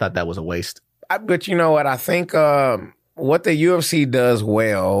that. And I thought that was a waste. But you know what? I think what the UFC does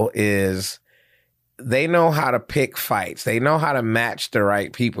well is they know how to pick fights. They know how to match the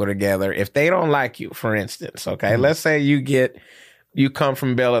right people together. If they don't like you, for instance, okay, let's say you come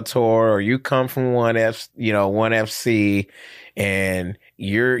from Bellator or you come from ONE FC, and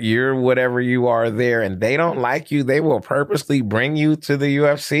you're whatever you are there, and they don't like you, they will purposely bring you to the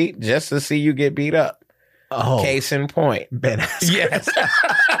UFC just to see you get beat up. Oh, case in point, Ben Askren. Yes,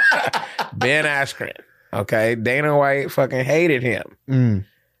 Ben Askren. Okay, Dana White fucking hated him,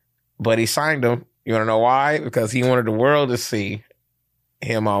 but he signed him. You want to know why? Because he wanted the world to see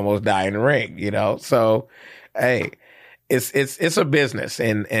him almost die in the ring, you know? So, hey, it's a business,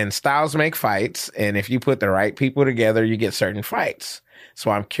 and styles make fights. And if you put the right people together, you get certain fights. So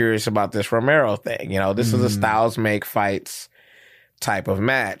I'm curious about this Romero thing. You know, this is a styles make fights type of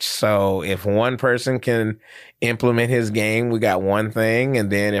match. So if one person can implement his game, we got one thing.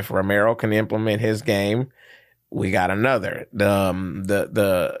 And then if Romero can implement his game, we got another.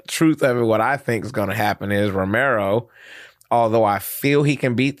 The truth of it, what I think is going to happen is Romero, although I feel he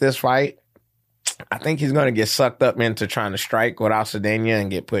can beat this fight, I think he's going to get sucked up into trying to strike with Alcedena and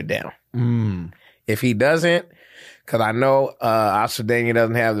get put down. If he doesn't, because I know Alcedena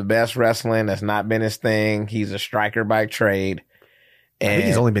doesn't have the best wrestling. That's not been his thing. He's a striker by trade. And I think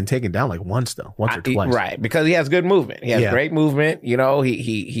he's only been taken down like once or twice. Right, because he has good movement. He has great movement. You know,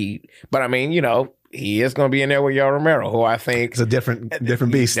 but I mean, you know, he is going to be in there with Yoel Romero, who I think is a different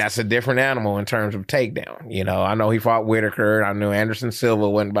beast. That's a different animal in terms of takedown. You know, I know he fought Whitaker. I knew Anderson Silva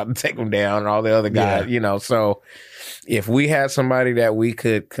wasn't about to take him down, and all the other guys. You know, so if we had somebody that we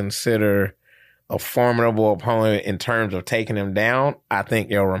could consider a formidable opponent in terms of taking him down, I think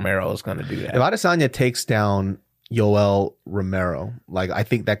Yoel Romero is going to do that. If Adesanya takes down Yoel Romero, like, I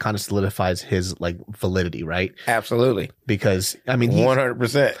think that kind of solidifies his like validity, right? Absolutely. Because I mean,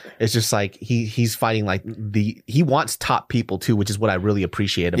 100%. It's just like he's fighting like he wants top people too, which is what I really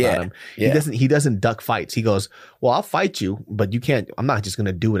appreciate about him. He doesn't duck fights. He goes, well, I'll fight you, but you can't. I'm not just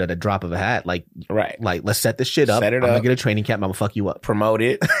gonna do it at a drop of a hat. Like, like, let's set this shit up. I'm gonna get a training camp. I'm gonna fuck you up. Promote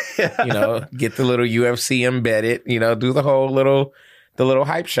it. You know, get the little UFC embedded. You know, do the whole little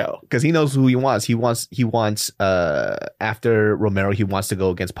hype show, because he knows who he wants. He wants after Romero, he wants to go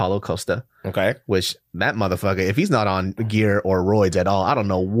against Paulo Costa. Okay, which that motherfucker, if he's not on gear or roids at all, I don't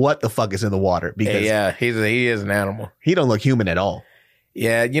know what the fuck is in the water. Because he is an animal. He don't look human at all.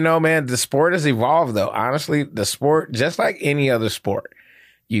 Yeah, you know, man, the sport has evolved though. Honestly, the sport, just like any other sport,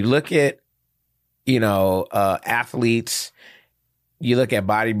 you look at, you know, athletes. You look at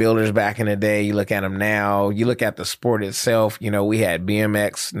bodybuilders back in the day, you look at them now, you look at the sport itself. You know, we had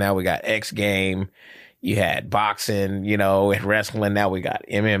BMX, now we got X Game. You had boxing, you know, and wrestling, now we got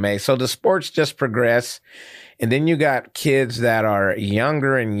MMA. So the sports just progress. And then you got kids that are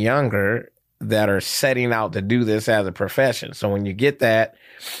younger and younger that are setting out to do this as a profession. So when you get that,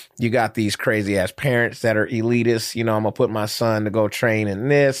 you got these crazy ass parents that are elitists. You know, I'm going to put my son to go train in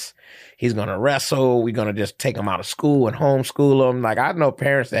this. He's going to wrestle. We're going to just take him out of school and homeschool him. Like, I know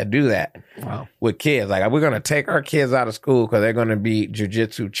parents that do that with kids. Like, we're going to take our kids out of school because they're going to be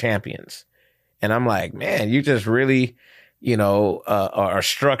jiu-jitsu champions. And I'm like, man, you just really, you know, are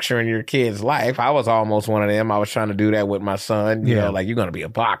structuring your kid's life. I was almost one of them. I was trying to do that with my son. You know, like, you're going to be a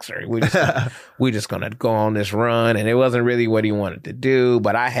boxer. We're just going to go on this run. And it wasn't really what he wanted to do,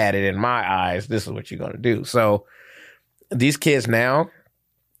 but I had it in my eyes. This is what you're going to do. So these kids now,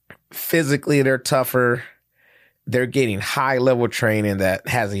 physically, they're tougher. They're getting high level training that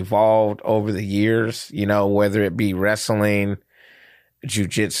has evolved over the years, you know, whether it be wrestling,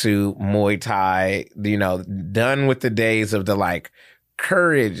 jiu-jitsu, Muay Thai, you know, done with the days of the like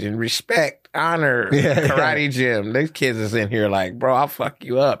courage and respect, honor, karate gym. These kids is in here like, bro, I'll fuck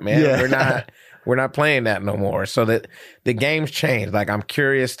you up, man. We're not playing that no more. So that the game's changed. Like, I'm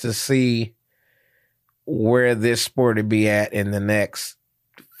curious to see where this sport would be at in the next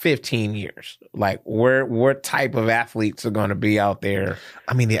 15 years. Like, what type of athletes are going to be out there?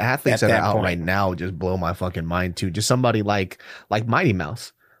 I mean, the athletes that are out right now just blow my fucking mind too. Just somebody like Mighty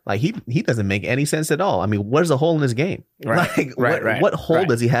Mouse. Like, he doesn't make any sense at all. I mean, where's the hole in his game? Right. Like, what hole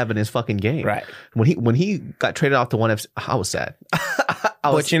does he have in his fucking game? Right. When he got traded off to ONE FC, I was sad.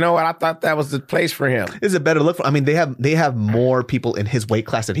 But you know what? I thought that was the place for him. It's a better look for. I mean, they have more people in his weight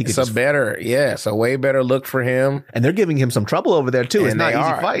class that he could. It's a way better look for him. And they're giving him some trouble over there too. It's not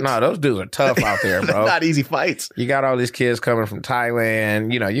easy fights. No, those dudes are tough out there, bro. Not easy fights. You got all these kids coming from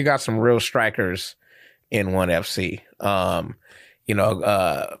Thailand. You know, you got some real strikers in ONE FC. You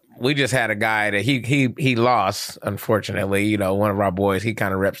know, we just had a guy that he lost, unfortunately. You know, one of our boys, he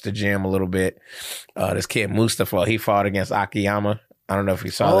kind of reps the gym a little bit. This kid Mustafa, he fought against Akiyama. I don't know if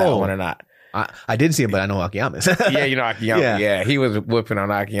you saw that one or not. I didn't see him, but I know Akiyama's. Yeah, you know Akiyama. Yeah, he was whipping on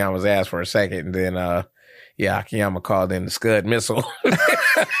Akiyama's ass for a second, and then Akiyama called in the Scud missile.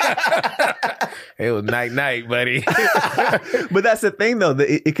 It was night, buddy. But that's the thing, though.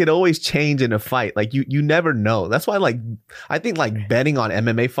 It could always change in a fight. Like, you never know. That's why, like, I think like betting on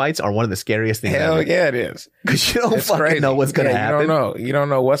MMA fights are one of the scariest things. Hell ever. Yeah, it is. Because you don't fucking know what's gonna happen. You don't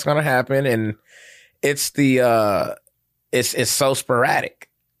know what's gonna happen, and it's it's so sporadic.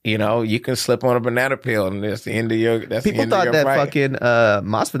 You know, you can slip on a banana peel and that's the end of your People thought that fight. fucking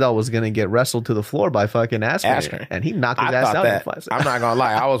Masvidal was going to get wrestled to the floor by fucking Askren. And he knocked his ass out in 5 seconds. I'm not going to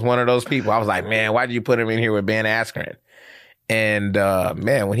lie. I was one of those people. I was like, man, why did you put him in here with Ben Askren? And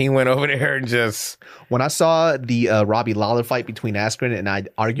man, when he went over there and just... When I saw the Robbie Lawler fight between Askren, and I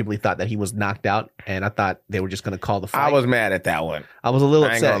arguably thought that he was knocked out, and I thought they were just going to call the fight. I was mad at that one. I was a little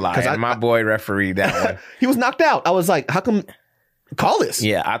upset. Because my boy refereed that one. He was knocked out. I was like, how come... Call this.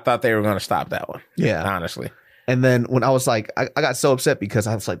 Yeah, I thought they were going to stop that one. Yeah. Honestly. And then when I was like, I got so upset because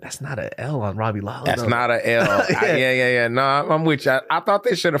I was like, that's not an L on Robbie Lawler. That's not an L. Yeah. No, I'm with you. I thought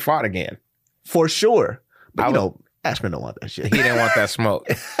they should have fought again. For sure. But, you know, Askren don't want that shit. He didn't want that smoke.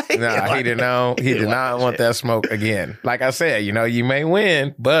 No, he did not want that smoke again. Like I said, you know, you may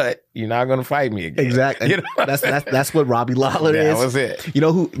win, but you're not going to fight me again. Exactly. You know? That's what Robbie Lawler is. That was it. You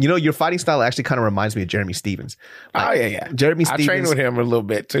know, your fighting style actually kind of reminds me of Jeremy Stevens. Like, yeah. Jeremy Stevens. I trained with him a little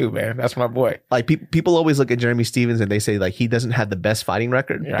bit too, man. That's my boy. Like people always look at Jeremy Stevens and they say like he doesn't have the best fighting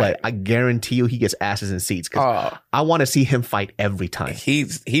record, but I guarantee you he gets asses in seats because I want to see him fight every time. He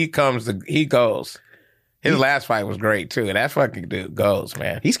goes. His last fight was great too. That fucking dude goes,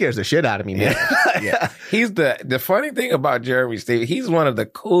 man. He scares the shit out of me, man. Yeah. He's the funny thing about Jeremy Stevens, he's one of the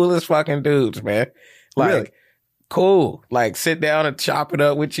coolest fucking dudes, man. Like, really? Cool. Like, sit down and chop it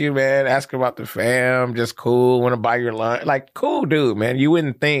up with you, man. Ask about the fam. Just cool. Want to buy your lunch. Like, cool dude, man. You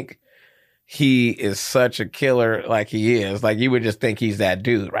wouldn't think he is such a killer like he is. Like, you would just think he's that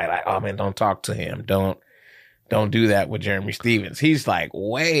dude, right? Like, oh man, don't talk to him. Don't do that with Jeremy Stevens. He's like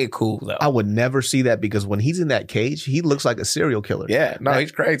way cool though. I would never see that because when he's in that cage, he looks like a serial killer. Yeah, no,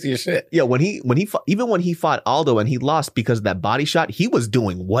 he's crazy as shit. Yeah, when he fought, even when he fought Aldo and he lost because of that body shot, he was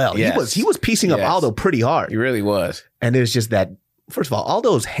doing well. Yes. He was piecing up Aldo pretty hard. He really was. And it's just that. First of all,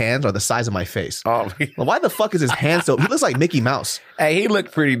 Aldo's hands are the size of my face. Oh, why the fuck is his hand so? He looks like Mickey Mouse. Hey, he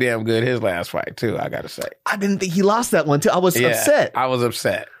looked pretty damn good his last fight too. I gotta say. I didn't think he lost that one too. I was upset. I was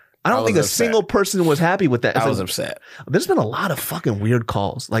upset. I don't think a single person was happy with that. I was upset. There's been a lot of fucking weird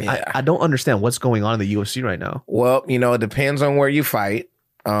calls. Like, I don't understand what's going on in the UFC right now. Well, you know, it depends on where you fight.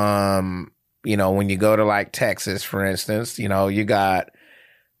 You know, when you go to like Texas, for instance, you know, you got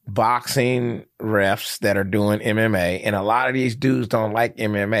boxing refs that are doing MMA, and a lot of these dudes don't like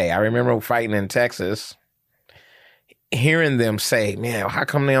MMA. I remember fighting in Texas, hearing them say, man, how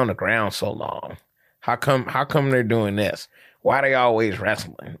come they on the ground so long? How come they're doing this? why they always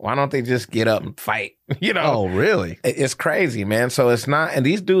wrestling? Why don't they just get up and fight? You know? Oh, really? It's crazy, man. So it's not, and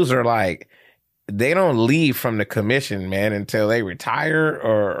these dudes are like, they don't leave from the commission, man, until they retire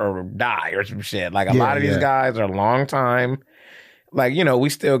or die or some shit. Like a lot of these guys are long time. Like, you know, we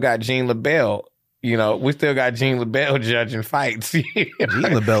still got Gene LaBelle. You know, we still got Gene LaBelle judging fights. Gene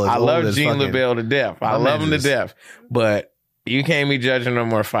LaBelle is I old love as Gene fucking- LaBelle to death. I love him to death. But you can't be judging no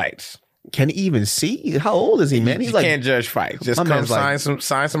more fights. Can he even see? How old is he, man? He's You like, can't judge fights. Just My come man's like-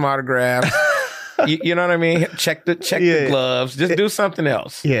 sign some autographs. You know what I mean? Check the gloves. Just do something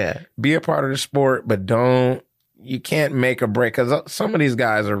else. yeah. Be a part of the sport, but you can't make a break, because some of these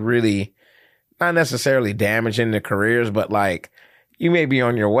guys are really not necessarily damaging their careers, but like you may be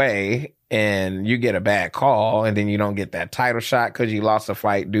on your way and you get a bad call and then you don't get that title shot because you lost a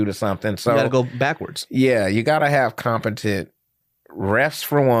fight due to something. So You got to go backwards. yeah, you got to have competent refs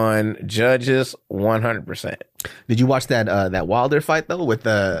for one, judges 100%. Did you watch that Wilder fight though with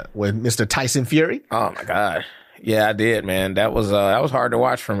Mr. Tyson Fury? Oh my God. Yeah, I did, man. That was hard to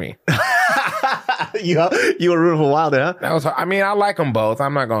watch for me. you were rooting for Wilder, huh? That was, I mean, I like them both.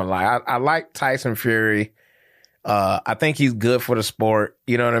 I'm not going to lie. I like Tyson Fury. I think he's good for the sport.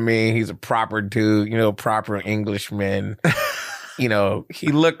 You know what I mean? He's a proper dude, you know, proper Englishman. You know,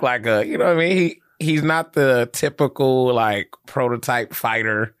 he looked like you know what I mean? He's not the typical like prototype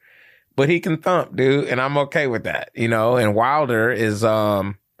fighter, but he can thump, dude. And I'm okay with that, you know? And Wilder is,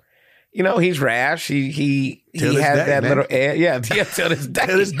 you know, he's rash. He Till this has day, that man. little air. Yeah, till this day.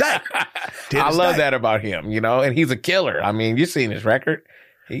 Till this day. Till I this love day. that about him, you know, and he's a killer. I mean, you've seen his record.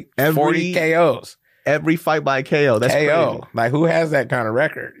 Every 40 KOs. Every fight by KO. That's KO. crazy. Like, who has that kind of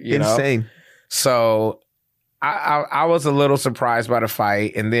record? You know? Insane. So I was a little surprised by the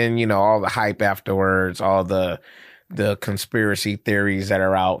fight, and then, you know, all the hype afterwards, all the conspiracy theories that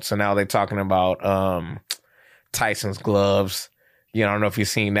are out. So now they're talking about Tyson's gloves. You know, I don't know if you've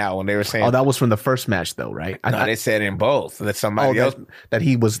seen that one. They were saying, Oh, that was from the first match though, right? no, they said in both that somebody else that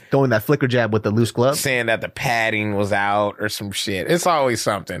he was throwing that flicker jab with the loose glove. saying that the padding was out or some shit. It's always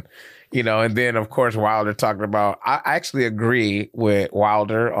something, you know. And then, of course, Wilder talking about, I actually agree with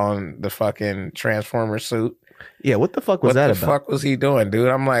Wilder on the fucking Transformer suit. Yeah, what the fuck was What that the about? fuck was he doing, dude?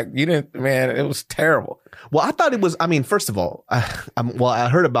 I'm like, you didn't, man, it was terrible. Well, I thought it was. I mean, first of all, I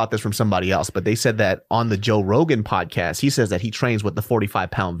heard about this from somebody else, but they said that on the Joe Rogan podcast, he says that he trains with the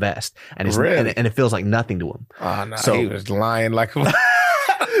 45-pound vest, and it's Really? and it feels like nothing to him. Oh, no, So- he was lying like,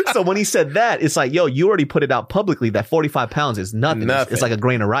 So when he said that, it's like, yo, you already put it out publicly that 45 pounds is nothing. Nothing. It's like a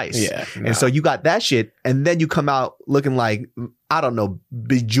grain of rice. Yeah, no. And so you got that shit, and then you come out looking like, I don't know,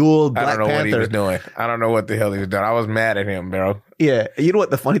 bejeweled I Black don't know what he Panther. was doing. I don't know what the hell he was doing. I was mad at him, bro. Yeah. You know what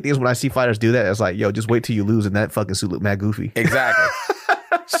the funny thing is when I see fighters do that, it's like, yo, just wait till you lose and that fucking suit look mad goofy. Exactly.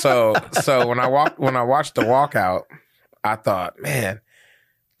 so when I watched the walkout, I thought, man,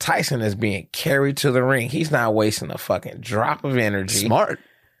 Tyson is being carried to the ring. He's not wasting a fucking drop of energy.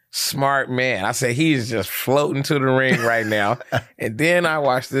 Smart man. I said, he's just floating to the ring right now. And then I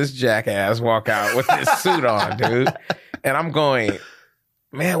watched this jackass walk out with his suit on, dude. And I'm going,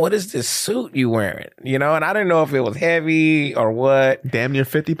 man, what is this suit you wearing? You know, and I didn't know if it was heavy or what. Damn near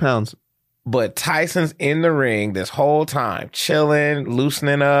 50 pounds. But Tyson's in the ring this whole time, chilling,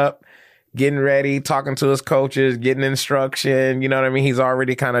 loosening up, getting ready, talking to his coaches, getting instruction. You know what I mean? He's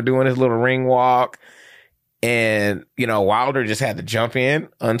already kind of doing his little ring walk. And, you know, Wilder just had to jump in,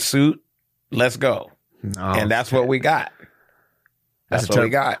 unsuit, let's go. Oh, And that's what we got. That's what we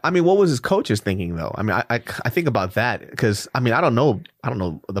got. I mean, what was his coaches thinking though? I mean, I think about that because I mean, I don't know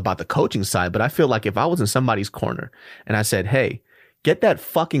about the coaching side, but I feel like if I was in somebody's corner and I said, hey, get that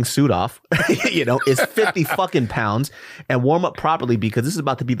fucking suit off, you know, it's 50 fucking pounds, and warm up properly because this is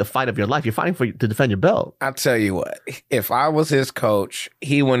about to be the fight of your life. You're fighting to defend your belt. I'll tell you what, if I was his coach,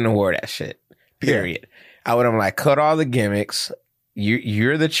 he wouldn't have wore that shit, period. I would have like, cut all the gimmicks.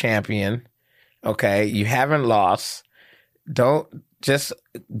 You're the champion. Okay. You haven't lost. Don't just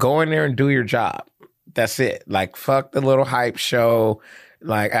go in there and do your job. That's it. Like, fuck the little hype show.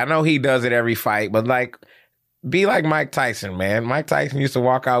 Like, I know he does it every fight, but like, be like Mike Tyson, man. Mike Tyson used to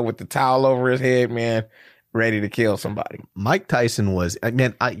walk out with the towel over his head, man, ready to kill somebody. Mike Tyson was,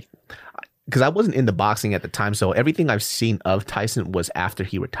 because I wasn't into boxing at the time, so everything I've seen of Tyson was after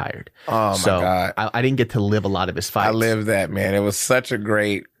he retired. Oh, my God. I didn't get to live a lot of his fights. I lived that, man. It was such a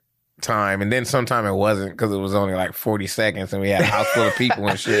great time. And then sometime it wasn't because it was only like 40 seconds and we had a house full of people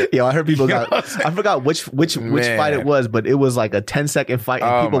and shit. Yo, I heard people You know got, what I'm saying? I forgot which Man. fight it was, but it was like a 10-second fight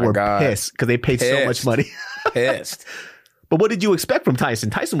and Oh, people my were God. pissed because they paid so much Pissed. money. Pissed. But what did you expect from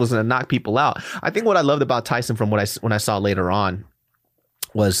Tyson? Tyson was going to knock people out. I think what I loved about Tyson from when I saw later on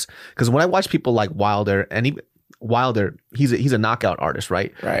was because when I watched people like Wilder and even Wilder, he's a knockout artist,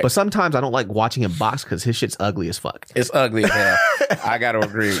 right? Right. But sometimes I don't like watching him box because his shit's ugly as fuck. It's ugly as hell. I got to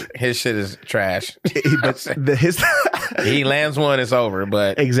agree. His shit is trash. He lands one, it's over.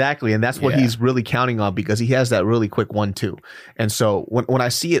 But exactly, and that's what he's really counting on because he has that really quick 1-2. And so when I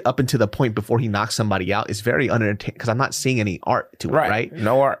see it up until the point before he knocks somebody out, it's very unentertaining because I'm not seeing any art to it, right?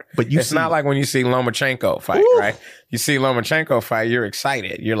 No art. But it's not like when you see Lomachenko fight, right? You see Lomachenko fight, you're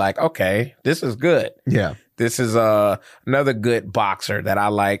excited. You're like, okay, this is good. Yeah. This is another good boxer that I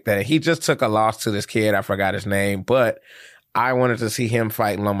like. That he just took a loss to this kid. I forgot his name, but I wanted to see him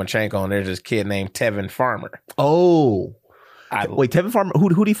fight Lomachenko. And there's this kid named Tevin Farmer. Oh, wait, Tevin Farmer.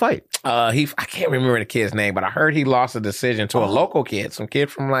 Who'd he fight? I can't remember the kid's name, but I heard he lost a decision to a local kid, some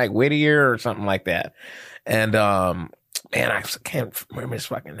kid from like Whittier or something like that. And man, I can't remember his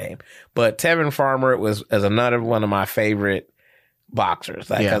fucking name. But Tevin Farmer is another one of my favorite boxers,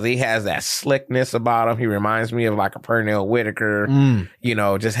 because he has that slickness about him. He reminds me of like a Pernell Whitaker,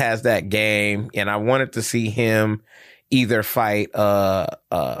 just has that game. And I wanted to see him either fight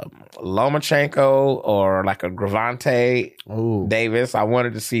Lomachenko or like a Gervonta Davis. I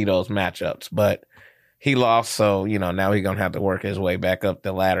wanted to see those matchups, but he lost. So, now he's going to have to work his way back up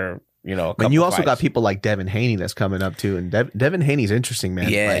the ladder. And you also got people like Devin Haney that's coming up too, and Devin Haney's interesting, man.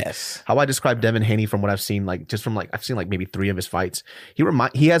 Yes, like, how I describe Devin Haney from what I've seen, I've seen like maybe 3 of his fights. He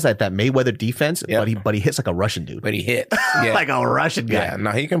has that Mayweather defense, but he hits like a Russian dude. But he hits like a Russian guy. Yeah,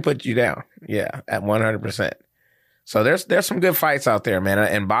 no, he can put you down. Yeah, at 100%. So there's some good fights out there, man,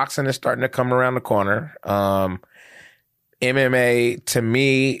 and boxing is starting to come around the corner. MMA to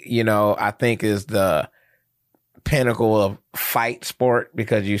me, I think is the pinnacle of fight sport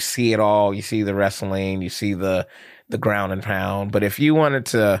because you see it all. You see the wrestling, you see the ground and pound. But if you wanted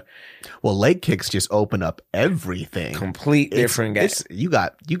to, leg kicks just open up everything. Different game. You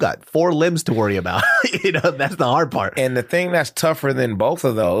got 4 limbs to worry about. That's the hard part. And the thing that's tougher than both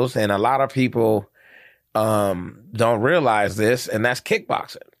of those, and a lot of people don't realize this, and that's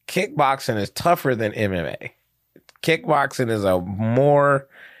kickboxing. Kickboxing is tougher than MMA. Kickboxing is a more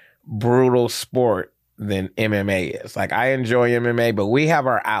brutal sport than MMA is. Like, I enjoy MMA, but we have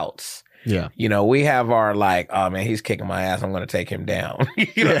our outs. Yeah. We have our like, oh man, he's kicking my ass, I'm going to take him down.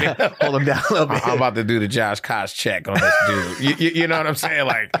 Hold him down a little bit. I'm about to do the Josh Koch check on this dude. You know what I'm saying?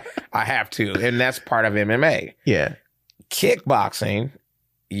 Like, I have to. And that's part of MMA. Yeah. Kickboxing,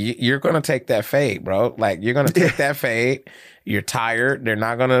 you're going to take that fade, bro. Like, you're going to take that fade. You're tired. They're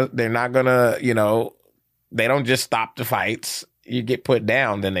not going to, they don't just stop the fights. You get put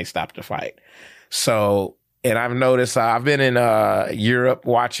down, then they stop the fight. So, and I've noticed, I've been in Europe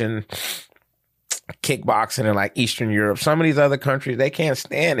watching kickboxing in like Eastern Europe. Some of these other countries, they can't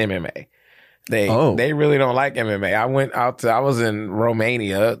stand MMA. They really don't like MMA. I was in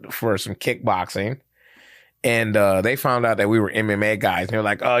Romania for some kickboxing, and they found out that we were MMA guys. And they're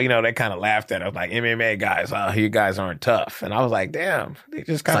like, oh, they kind of laughed at us, like, MMA guys, you guys aren't tough. And I was like, damn, they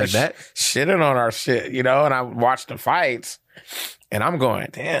just kind of shitting on our shit, And I watched the fights. And I'm going,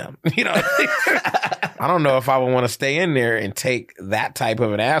 damn, I don't know if I would want to stay in there and take that type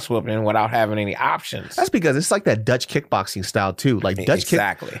of an ass whooping without having any options. That's because it's like that Dutch kickboxing style too. Like Dutch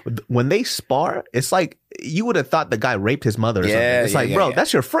when they spar, it's like you would have thought the guy raped his mother or something. It's bro,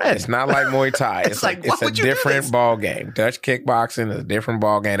 that's your friend. It's not like Muay Thai. It's a different ball game. Dutch kickboxing is a different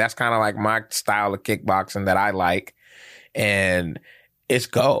ball game. That's kind of like my style of kickboxing that I like. And it's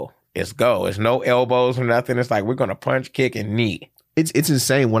go. It's go. It's no elbows or nothing. It's like we're going to punch, kick, and knee. It's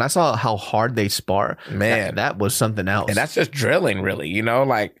insane. When I saw how hard they spar, man, that was something else. And that's just drilling, really.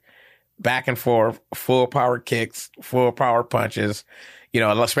 Like back and forth, full power kicks, full power punches.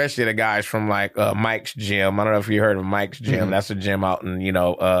 Especially the guys from like Mike's Gym. I don't know if you heard of Mike's Gym. Mm-hmm. That's a gym out in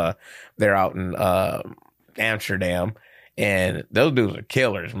they're out in Amsterdam, and those dudes are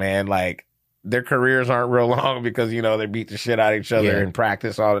killers, man. Like, their careers aren't real long because, they beat the shit out of each other in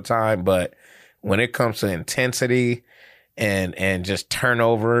practice all the time. But when it comes to intensity and just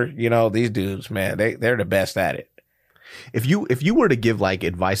turnover, these dudes, man, they're the best at it. If you were to give like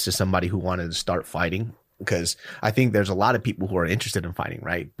advice to somebody who wanted to start fighting, because I think there's a lot of people who are interested in fighting,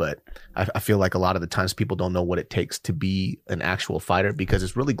 right? But I feel like a lot of the times people don't know what it takes to be an actual fighter because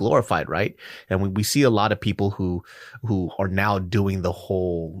it's really glorified, right? And we see a lot of people who are now doing the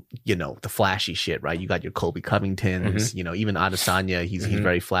whole, the flashy shit, right? You got your Colby Covingtons, even Adesanya, he's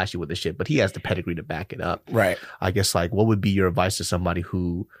very flashy with the shit, but he has the pedigree to back it up. Right. I guess, like, what would be your advice to somebody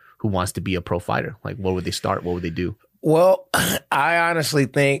who wants to be a pro fighter? Like, what would they start? What would they do? Well, I honestly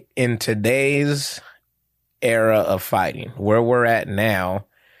think in today's era of fighting, where we're at now,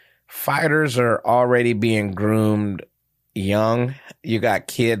 fighters are already being groomed young. You got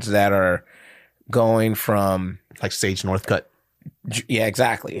kids that are going from like Sage Northcutt. Yeah,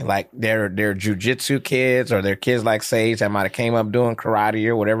 exactly. Like they're jujitsu kids or they're kids like Sage that might have came up doing karate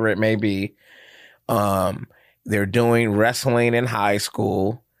or whatever it may be. They're doing wrestling in high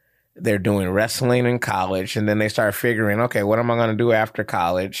school. They're doing wrestling in college. And then they start figuring, okay, what am I going to do after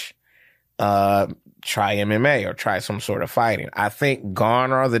college? Try MMA or try some sort of fighting. I think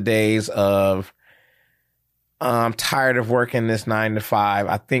gone are the days of, I'm tired of working this 9 to 5.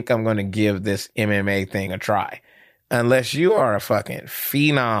 I think I'm going to give this MMA thing a try. Unless you are a fucking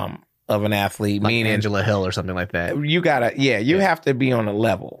phenom of an athlete, Like meaning Angela Hill or something like that. you gotta, you have to be on a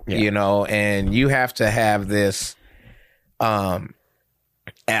level, you know, and you have to have this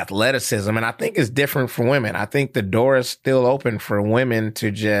athleticism. And I think it's different for women. I think the door is still open for women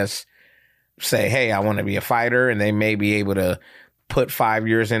to just say, hey, I want to be a fighter, and they may be able to put 5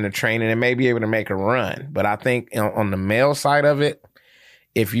 years into training and may be able to make a run. But I think on the male side of it,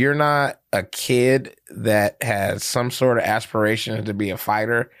 if you're not a kid that has some sort of aspiration to be a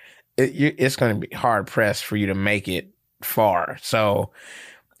fighter, it's going to be hard pressed for you to make it far. So,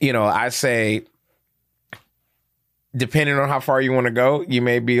 you know, I say, depending on how far you want to go, you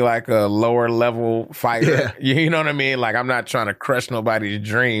may be like a lower level fighter. Yeah. You know what I mean? Like, I'm not trying to crush nobody's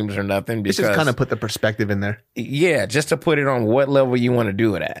dreams or nothing. Because, it's just kind of put the perspective in there. Yeah, just to put it on what level you want to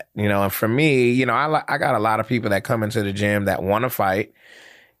do it at. You know, and for me, you know, I got a lot of people that come into the gym that want to fight.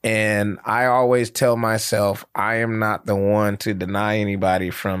 And I always tell myself, I am not the one to deny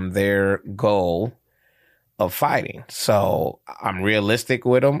anybody from their goal of fighting. So I'm realistic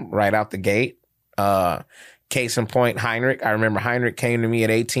with them right out the gate. Case in point, Heinrich. I remember Heinrich came to me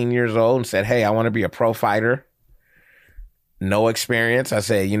at 18 years old and said, hey, I want to be a pro fighter. No experience. I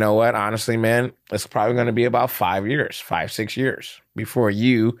said, you know what? Honestly, man, it's probably going to be about 5 years, 6 years before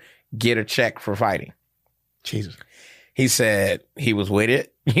you get a check for fighting. Jesus. He said he was with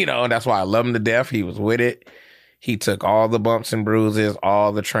it, you know, and that's why I love him to death. He was with it. He took all the bumps and bruises,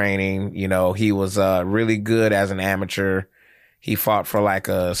 all the training. You know, he was really good as an amateur. He fought for like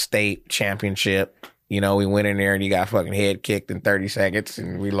a state championship. You know, we went in there and he got fucking head kicked in 30 seconds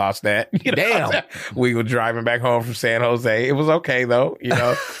and we lost that. You know? Damn. We were driving back home from San Jose. It was okay though. You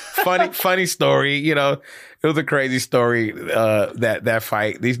know, funny story. You know, it was a crazy story, that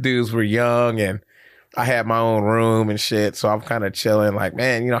fight. These dudes were young and I had my own room and shit. So I'm kind of chilling like,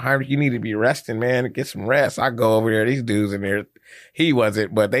 man, you know, Heinrich, you need to be resting, man, get some rest. I go over there. These dudes in there, he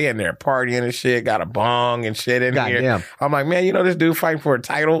wasn't, but they in there partying and shit, got a bong and shit in here. Damn. I'm like, man, you know, this dude fighting for a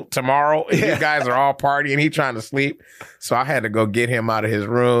title tomorrow. And you guys are all partying. He trying to sleep. So I had to go get him out of his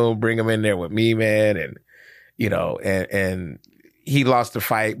room, bring him in there with me, man. And, you know, and he lost the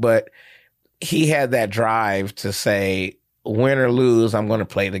fight, but he had that drive to say, win or lose, I'm going to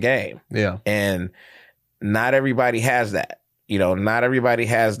play the game. Yeah. And not everybody has that. You know, not everybody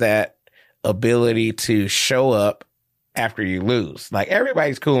has that ability to show up after you lose. Like,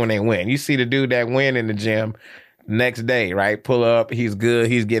 everybody's cool when they win. You see the dude that win in the gym next day, right? Pull up, he's good,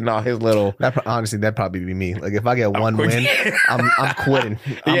 he's getting all his little... Honestly, that'd probably be me. Like, if I get one win, I'm quitting.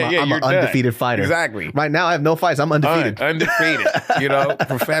 I'm an undefeated fighter. Exactly. Right now, I have no fights. I'm undefeated. Undefeated, you know,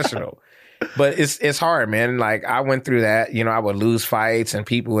 professional. But it's hard, man. Like, I went through that. You know, I would lose fights and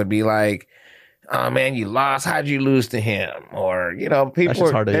people would be like, oh, man, you lost. How'd you lose to him? Or, you know, people,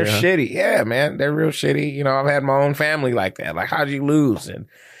 they're shitty. Yeah, man, they're real shitty. You know, I've had my own family like that. Like, how'd you lose? And,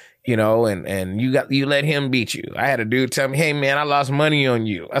 you know, and you let him beat you. I had a dude tell me, hey, man, I lost money on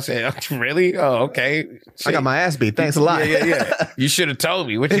you. I said, really? Oh, okay. Shit. I got my ass beat. Thanks a lot. Yeah. You should have told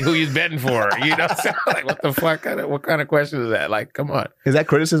me who you betting for. You know, so, like, what the fuck? What kind of question is that? Like, come on. Is that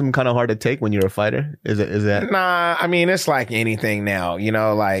criticism kind of hard to take when you're a fighter? Is that? Nah, I mean, it's like anything now. You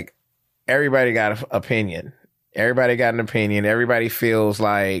know, like, everybody got an opinion. Everybody got an opinion. Everybody feels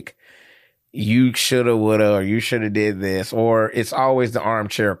like you shoulda, woulda, or you shoulda did this, or it's always the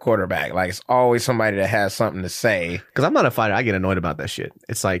armchair quarterback. Like, it's always somebody that has something to say. Because I'm not a fighter. I get annoyed about that shit.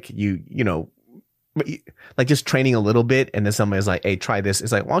 It's like you know, like just training a little bit, and then somebody's like, "Hey, try this."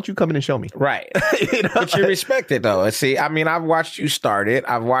 It's like, why don't you come in and show me? Right. You know? But you respect it though. See, I mean, I've watched you start it.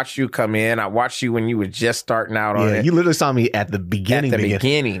 I've watched you come in. I watched you when you were just starting out on it. You literally saw me at the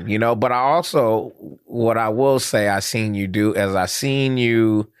beginning. You know. But I also, what I will say, I seen you do is I seen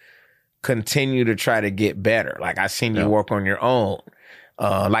you continue to try to get better. Like, I seen you work on your own.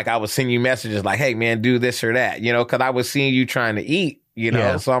 Like, I was sending you messages like, "Hey, man, do this or that." You know, because I was seeing you trying to eat. You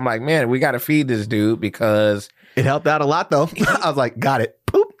know, so I'm like, man, we got to feed this dude because it helped out a lot, though. I was like, got it.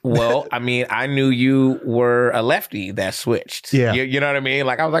 Poop. Well, I mean, I knew you were a lefty that switched. Yeah, you know what I mean.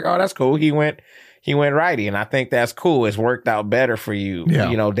 Like, I was like, oh, that's cool. He went righty, and I think that's cool. It's worked out better for you,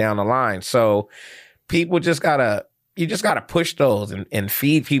 you know, down the line. So people just gotta you just got to push those and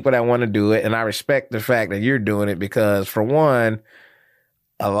feed people that want to do it. And I respect the fact that you're doing it because, for one,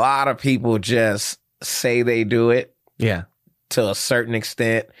 a lot of people just say they do it to a certain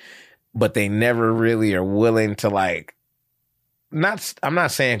extent, but they never really are willing to, like, I'm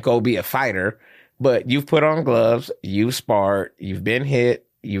not saying go be a fighter, but you've put on gloves, you've sparred, you've been hit,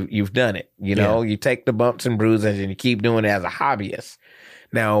 you've done it. You know, you take the bumps and bruises and you keep doing it as a hobbyist.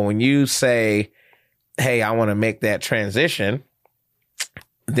 Now, when you say, hey, I want to make that transition,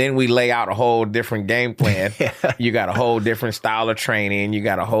 then we lay out a whole different game plan. You got a whole different style of training. You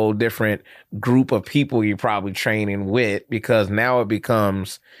got a whole different group of people you're probably training with, because now it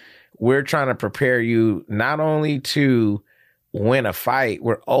becomes, we're trying to prepare you not only to win a fight,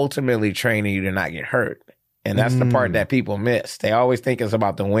 we're ultimately training you to not get hurt. And that's the part that people miss. They always think it's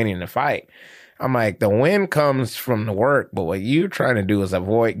about the winning the fight. I'm like, the win comes from the work, but what you're trying to do is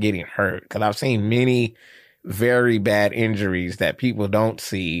avoid getting hurt. Because I've seen many very bad injuries that people don't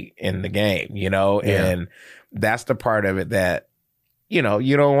see in the game, you know? And that's the part of it that, you know,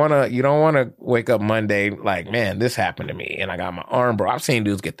 you don't want to wake up Monday like, man, this happened to me and I got my arm broke. I've seen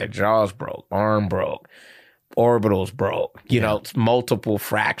dudes get their jaws broke, arm broke, orbitals broke, you know, multiple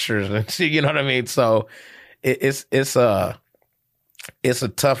fractures and you know what I mean? So it's a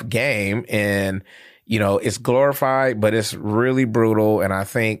tough game, and, you know, it's glorified, but it's really brutal. And I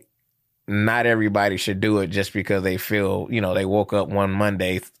think not everybody should do it just because they feel, you know, they woke up one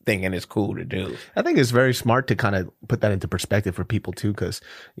Monday thinking it's cool to do. I think it's very smart to kind of put that into perspective for people too, because,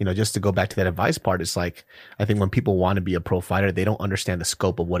 you know, just to go back to that advice part, it's like, I think when people want to be a pro fighter, they don't understand the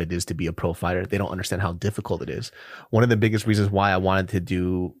scope of what it is to be a pro fighter. They don't understand how difficult it is. One of the biggest reasons why I wanted to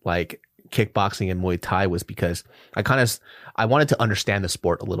do like kickboxing and Muay Thai was because I wanted to understand the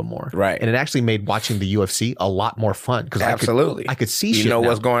sport a little more. Right. And it actually made watching the UFC a lot more fun, because I could see shit. You know now.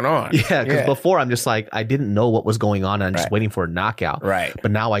 what's going on. Yeah, because before I'm just like, I didn't know what was going on, and I'm just waiting for a knockout. Right.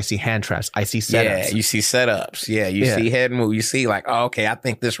 But now I see hand traps. I see setups. Yeah, you see setups. Yeah, you see head move. You see like, oh, okay, I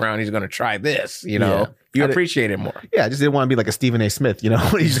think this round he's going to try this, you know. You appreciate it more. Yeah, I just didn't want to be like a Stephen A. Smith, you know.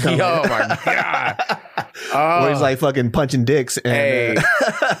 He's just kind of my God. Where he's like fucking punching dicks. And,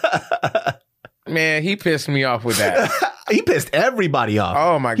 man, he pissed me off with that. He pissed everybody off.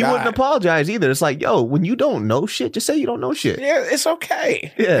 Oh, my God. He wouldn't apologize either. It's like, yo, when you don't know shit, just say you don't know shit. Yeah, it's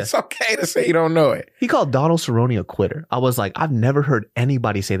okay. Yeah. It's okay to say you don't know it. He called Donald Cerrone a quitter. I was like, I've never heard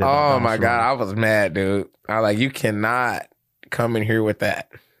anybody say that. Oh, my God. I was mad, dude. I was like, you cannot come in here with that.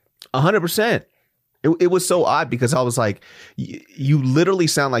 100%. It was so odd, because I was like, you literally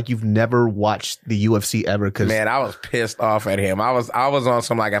sound like you've never watched the UFC ever. Cause man, I was pissed off at him. I was on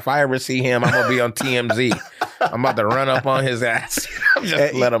some like, if I ever see him, I'm gonna be on TMZ. I'm about to run up on his ass.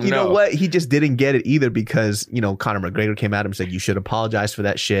 Just let him know. You know what? He just didn't get it either, because, you know, Conor McGregor came at him and said, you should apologize for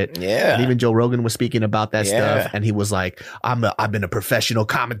that shit. Yeah. And even Joe Rogan was speaking about that stuff, and he was like, I've been a professional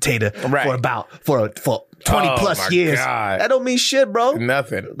commentator for 20 plus years. God. That don't mean shit, bro.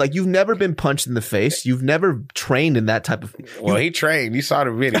 Nothing. Like, you've never been punched in the face. You've never trained in that type of. Well, he trained. You saw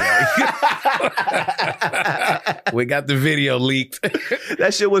the video. We got the video leaked.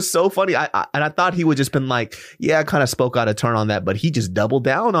 That shit was so funny. I thought he would just been like, yeah, I kind of spoke out of turn on that, but he just doubled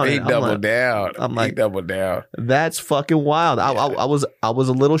down on it. He doubled down. He doubled down. That's fucking wild. I was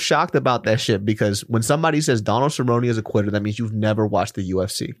a little shocked about that shit, because when somebody says Donald Cerrone is a quitter, that means you've never watched the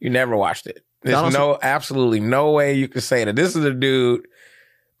UFC. You never watched it. There's absolutely no way you could say that. This is a dude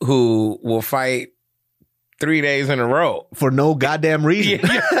who will fight 3 days in a row for no goddamn reason.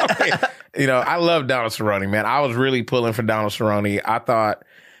 You know, I love Donald Cerrone, man. I was really pulling for Donald Cerrone. I thought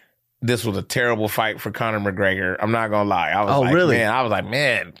this was a terrible fight for Conor McGregor. I'm not gonna lie. I was like,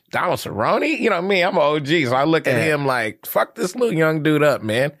 man, Donald Cerrone? You know what I mean? I'm an OG, so I look at him like, fuck this little young dude up,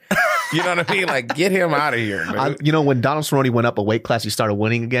 man. You know what I mean? Like, get him out of here, man. You know, when Donald Cerrone went up a weight class, he started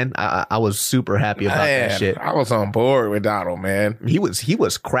winning again. I was super happy about that shit. I was on board with Donald, man. He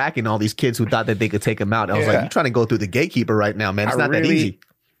was cracking all these kids who thought that they could take him out. I was like, you're trying to go through the gatekeeper right now, man. It's not that easy.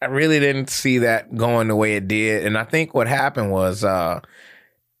 I really didn't see that going the way it did. And I think what happened was,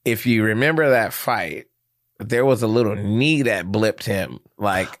 if you remember that fight, there was a little knee that blipped him.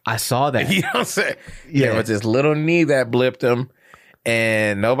 Like, I saw that. You know what I'm saying? Yeah. There was this little knee that blipped him,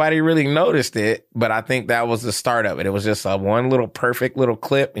 and nobody really noticed it. But I think that was the start of it. It was just a one little perfect little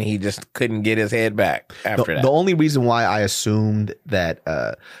clip, and he just couldn't get his head back after that. The only reason why I assumed that,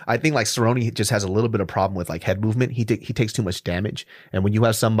 I think like Cerrone just has a little bit of problem with like head movement. He takes too much damage. And when you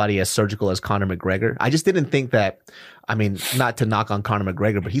have somebody as surgical as Conor McGregor, I just didn't think that. I mean, not to knock on Conor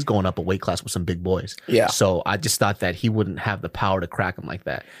McGregor, but he's going up a weight class with some big boys. Yeah. So I just thought that he wouldn't have the power to crack him like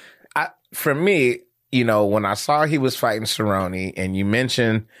that. For me, you know, when I saw he was fighting Cerrone, and you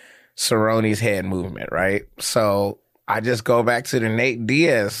mentioned Cerrone's head movement, right? So I just go back to the Nate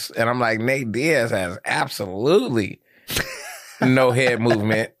Diaz, and I'm like, Nate Diaz has absolutely no head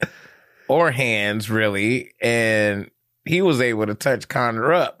movement or hands, really, and he was able to touch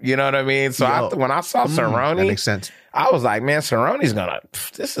Conor up. You know what I mean? So when I saw Cerrone, that makes sense. I was like, man, Cerrone's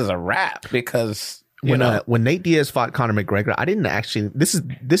this is a wrap, because when Nate Diaz fought Conor McGregor, I didn't actually. This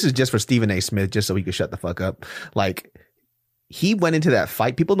is just for Stephen A. Smith, just so he could shut the fuck up. Like, he went into that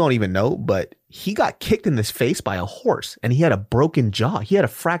fight. People don't even know, but he got kicked in the face by a horse, and he had a broken jaw. He had a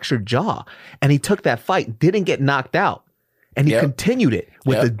fractured jaw, and he took that fight, didn't get knocked out, and he continued it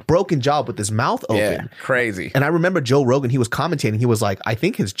with the broken jaw, with his mouth open. Yeah, crazy. And I remember Joe Rogan, he was commentating. He was like, I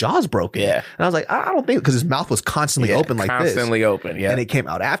think his jaw's broken. Yeah. And I was like, I don't think, because his mouth was constantly open like this. Constantly open, yeah. And it came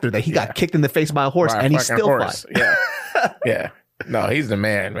out after that. He got kicked in the face by a horse, and he still fought. Yeah. Yeah. No, he's the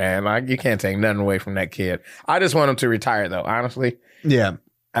man. Like, you can't take nothing away from that kid. I just want him to retire, though, honestly. Yeah.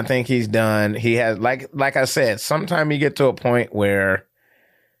 I think he's done. He has, like I said, sometime you get to a point where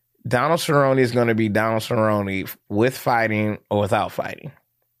Donald Cerrone is going to be Donald Cerrone with fighting or without fighting.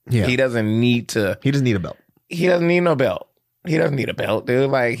 Yeah. He doesn't need a belt. He doesn't need no belt. He doesn't need a belt,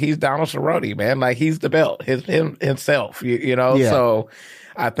 dude. Like, he's Donald Cerrone, man. Like, he's the belt, himself, you know? Yeah. So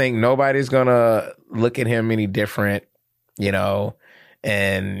I think nobody's going to look at him any different, you know?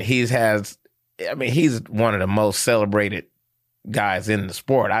 And he's one of the most celebrated guys in the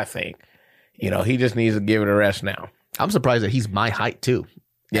sport, I think. You know, he just needs to give it a rest now. I'm surprised that he's my height, too.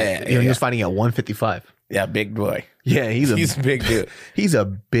 Yeah. He was fighting at 155. Yeah, big boy. Yeah, he's a big dude. He's a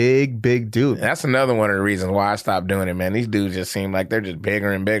big dude. That's another one of the reasons why I stopped doing it, man. These dudes just seem like they're just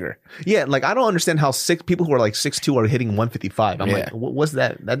bigger and bigger. Yeah, like, I don't understand how people who are like 6'2" are hitting 155. I'm like, what's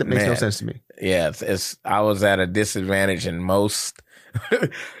that? That makes no sense to me. Yeah, I was at a disadvantage in most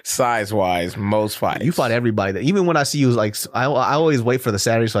size-wise, most fights. You fought everybody. Even when I see you, like, I always wait for the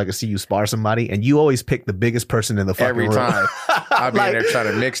Saturday so I can see you spar somebody, and you always pick the biggest person in the fucking room. Every time. I'll be in there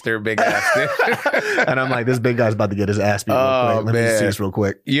trying to mix their big ass. And I'm like, this big guy's about to get his ass beat real quick. Let me see this real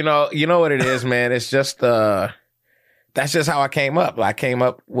quick. You know what it is, man? It's just, that's just how I came up. I came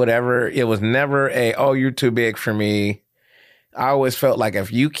up, whatever. It was never you're too big for me. I always felt like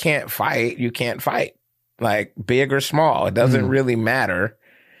if you can't fight, you can't fight. Like, big or small, it doesn't really matter.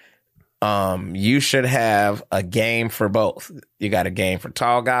 You should have a game for both. You got a game for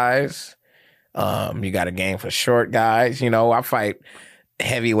tall guys. You got a game for short guys. You know, I fight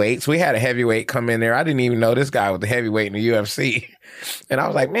heavyweights. We had a heavyweight come in there. I didn't even know this guy was the heavyweight in the UFC. And I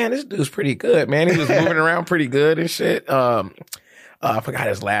was like, man, this dude's pretty good, man. He was moving around pretty good and shit. I forgot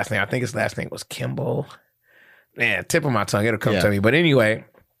his last name. I think his last name was Kimball. Man, tip of my tongue. It'll come to me. But anyway,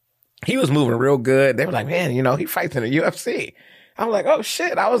 he was moving real good. They were like, man, you know, he fights in the UFC. I'm like, oh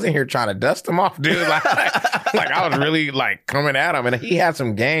shit, I was in here trying to dust him off, dude. Like I was really like coming at him, and he had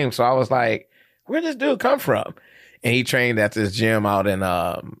some game. So I was like, where'd this dude come from? And he trained at this gym out in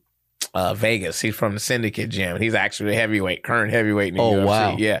Vegas. He's from the Syndicate gym. He's actually a current heavyweight in the UFC.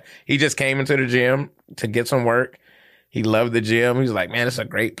 Wow. Yeah. He just came into the gym to get some work. He loved the gym. He was like, man, it's a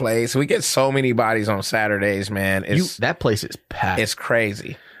great place. We get so many bodies on Saturdays, man. That place is packed. It's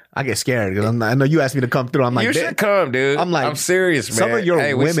crazy. I get scared because I know you asked me to come through. I'm like, you should come, dude. I'm serious, man. Some of your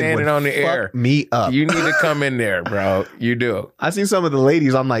women would on the air. Me up. You need to come in there, bro. You do. I seen some of the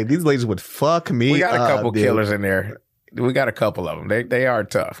ladies. I'm like, these ladies would fuck me up. We got a couple killers in there. We got a couple of them. They are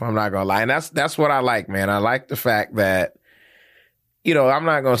tough. I'm not gonna lie, and that's what I like, man. I like the fact that, you know, I'm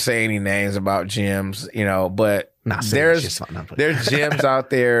not gonna say any names about gyms, you know, but there's gyms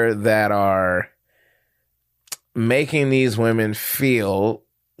out there that are making these women feel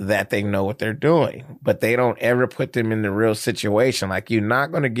that they know what they're doing, but they don't ever put them in the real situation. Like, you're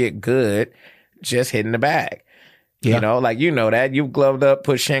not going to get good just hitting the bag. Yeah. You know, like, you know that. You've gloved up,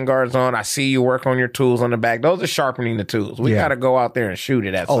 put shin guards on. I see you work on your tools on the back. Those are sharpening the tools. We got to go out there and shoot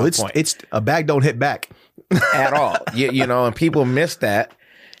it at some point. It's a bag don't hit back. At all. You know, and people miss that.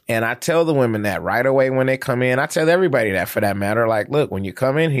 And I tell the women that right away when they come in. I tell everybody that, for that matter. Like, look, when you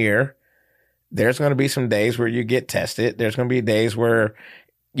come in here, there's going to be some days where you get tested. There's going to be days where,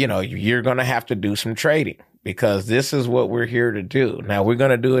 you know, you're going to have to do some trading, because this is what we're here to do. Now, we're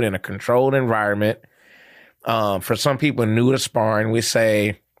going to do it in a controlled environment. For some people new to sparring, we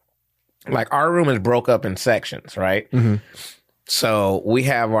say, like, our room is broke up in sections, right? Mm-hmm. So we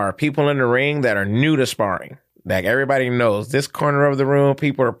have our people in the ring that are new to sparring. Like, everybody knows this corner of the room,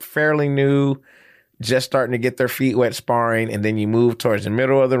 people are fairly new, just starting to get their feet wet sparring. And then you move towards the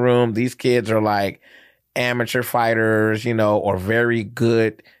middle of the room. These kids are like amateur fighters, you know, or very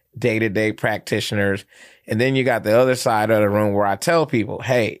good day-to-day practitioners. And then you got the other side of the room where I tell people,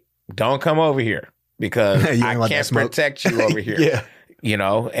 hey, don't come over here because I can't protect you over here. Yeah. you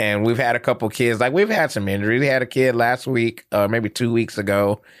know, and we've had a couple kids. Like, we've had some injuries. We had a kid last week, maybe 2 weeks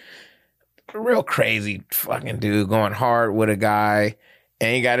ago. A real crazy fucking dude going hard with a guy,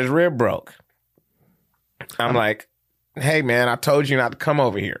 and he got his rib broke. I'm like, hey, man, I told you not to come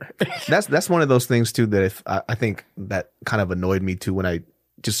over here. That's one of those things, too, that if I think that kind of annoyed me, too, when I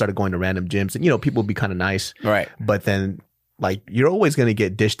just started going to random gyms. And, you know, people be kind of nice. Right. But then, like, you're always going to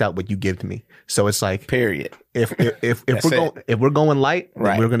get dished out what you give to me. So it's like, period. If we're going light,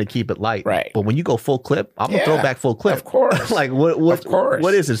 right, we're going to keep it light. Right. But when you go full clip, I'm gonna throw back full clip. Of course. Like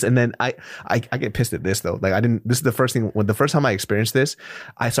what is this? And then I get pissed at this though. Like this is the first thing when the first time I experienced this,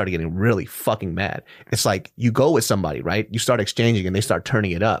 I started getting really fucking mad. It's like you go with somebody, right? You start exchanging and they start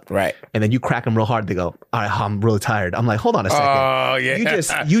turning it up. Right. And then you crack them real hard. They go, all right, I'm really tired. I'm like, hold on a second. Oh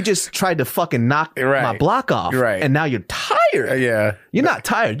yeah. You just tried to fucking knock my block off. Right. And now you're tired. Yeah. You're not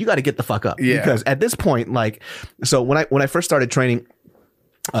tired. You got to get the fuck up. Yeah. Because at this point, like, so when I first started training,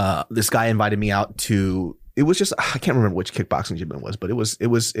 this guy invited me out to, it was just, I can't remember which kickboxing gym it was, but it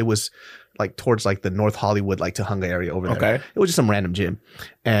was like towards like the North Hollywood, like Tahunga area over there. Okay. It was just some random gym.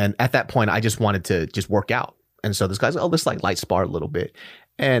 And at that point, I just wanted to just work out. And so this guy's like, oh, let's like light spar a little bit.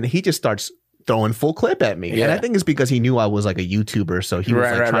 And he just starts throwing full clip at me. Yeah. And I think it's because he knew I was like a YouTuber. So he was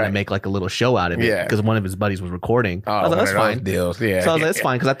trying to make like a little show out of it. Yeah. Because one of his buddies was recording. Oh, I was like, that's fine. Deals. Yeah. So I was like, that's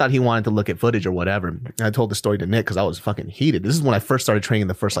fine. Because I thought he wanted to look at footage or whatever. And I told the story to Nick because I was fucking heated. This is when I first started training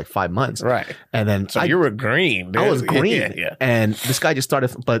the first like 5 months. Right. And then so you were green. Dude. I was green. Yeah. And this guy just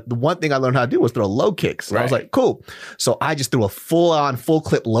started, but the one thing I learned how to do was throw low kicks. So I was like, cool. So I just threw a full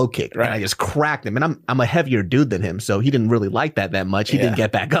clip low kick. Right. And I just cracked him. And I'm a heavier dude than him. So he didn't really like that much. He didn't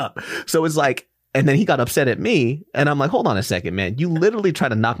get back up. So it's like, and then he got upset at me, and I'm like, hold on a second, man. You literally tried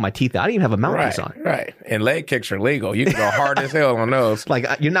to knock my teeth out. I didn't even have a mouthpiece on. Right. And leg kicks are legal. You can go hard as hell on those. Like,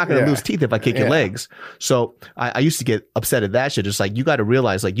 you're not going to lose teeth if I kick your legs. So I used to get upset at that shit. It's like, you got to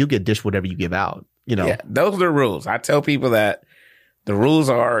realize, like, you get dished whatever you give out, you know? Yeah, those are the rules. I tell people that the rules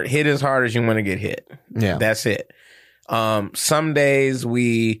are hit as hard as you want to get hit. Yeah. That's it. Some days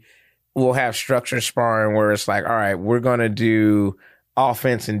we will have structured sparring where it's like, all right, we're going to do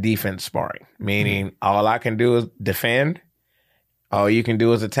offense and defense sparring, meaning all I can do is defend. All you can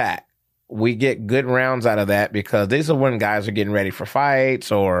do is attack. We get good rounds out of that because these are when guys are getting ready for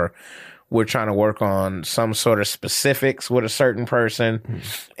fights or we're trying to work on some sort of specifics with a certain person.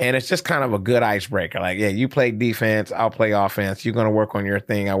 And it's just kind of a good icebreaker. Like, yeah, you play defense, I'll play offense. You're going to work on your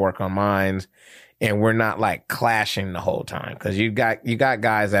thing, I work on mine. And we're not like clashing the whole time because you got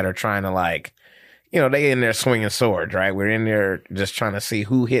guys that are trying to like, you know, they in there swinging swords, right? We're in there just trying to see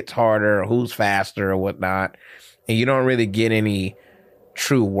who hits harder or who's faster or whatnot. And you don't really get any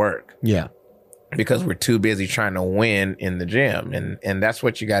true work. Yeah. Because we're too busy trying to win in the gym. And that's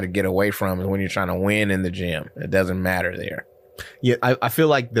what you got to get away from is when you're trying to win in the gym. It doesn't matter there. Yeah. I feel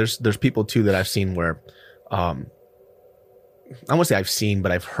like there's people too that I've seen where, I won't say I've seen,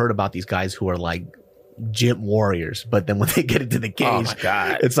 but I've heard about these guys who are like gym warriors, but then when they get into the cage, oh my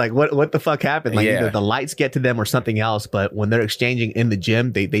God, it's like what the fuck happened? Like either the lights get to them or something else, but when they're exchanging in the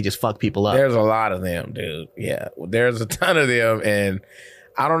gym, they just fuck people up. There's a lot of them, dude. Yeah, there's a ton of them, and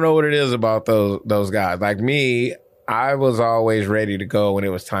I don't know what it is about those guys. Like me, I was always ready to go when it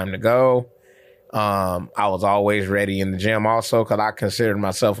was time to go. I was always ready in the gym also because I considered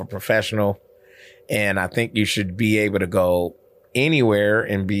myself a professional, and I think you should be able to go anywhere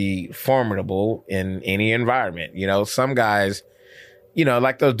and be formidable in any environment. You know, some guys, you know,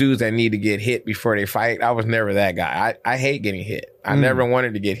 like those dudes that need to get hit before they fight. I was never that guy. I hate getting hit. I never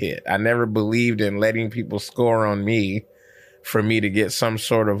wanted to get hit. I never believed in letting people score on me for me to get some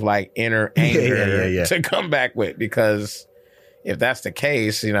sort of like inner anger to come back with, because if that's the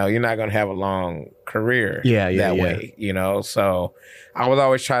case, you know, you're not going to have a long career that way, you know? So I was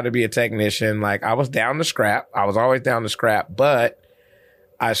always trying to be a technician. Like I was down to scrap. I was always down to scrap, but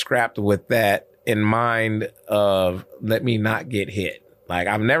I scrapped with that in mind of let me not get hit. Like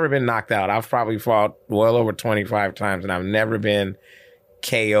I've never been knocked out. I've probably fought well over 25 times and I've never been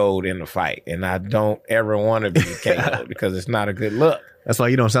KO'd in a fight. And I don't ever want to be KO'd because it's not a good look. That's why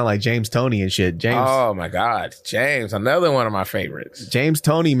you don't sound like James Toney and shit. James. Oh my God. James, another one of my favorites. James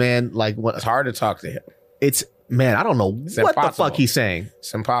Toney, man. Like what? It's hard to talk to him. It's, man, I don't know what the fuck he's saying.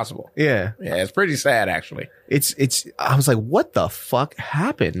 It's impossible. Yeah. Yeah. It's pretty sad, actually. I was like, what the fuck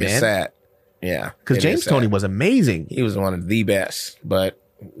happened, man? It's sad. Yeah. Because James Toney was amazing. He was one of the best, but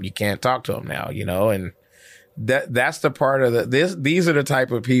you can't talk to him now, you know? And that's the part of these are the type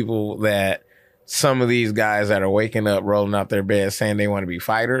of people that some of these guys that are waking up, rolling out their bed saying they want to be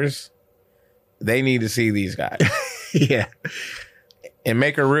fighters, they need to see these guys. Yeah. And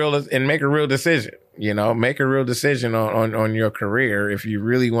make a real decision. You know, make a real decision on your career if you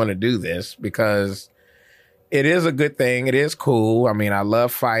really want to do this, because it is a good thing. It is cool. I mean, I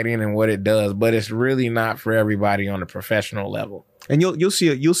love fighting and what it does, but it's really not for everybody on a professional level. And you'll see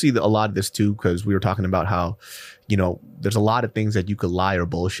a lot of this too, because we were talking about how, you know, there's a lot of things that you could lie or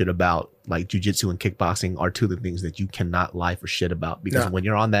bullshit about, like jujitsu and kickboxing are two of the things that you cannot lie for shit about, because when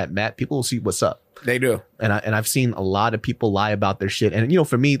you're on that mat, people will see what's up. They do. And I've seen a lot of people lie about their shit. And, you know,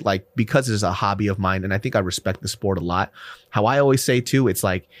 for me, like, because it's a hobby of mine and I think I respect the sport a lot, how I always say too, it's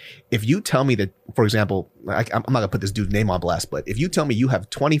like, if you tell me that, for example, I'm not gonna put this dude's name on blast, but if you tell me you have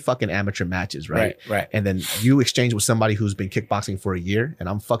 20 fucking amateur matches, right? And then you exchange with somebody who's been kickboxing for a year and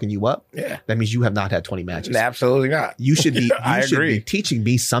I'm fucking you up. Yeah. That means you have not had 20 matches. Absolutely not. You should be, I agree. be teaching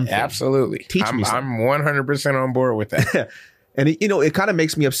me something. Absolutely. Teach me something. I'm 100% on board with that. And it kind of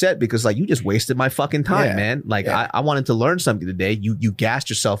makes me upset because, like, you just wasted my fucking time, man. Like, I wanted to learn something today. You gassed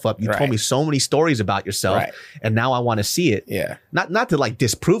yourself up. You told me so many stories about yourself, and now I want to see it. Yeah. Not to like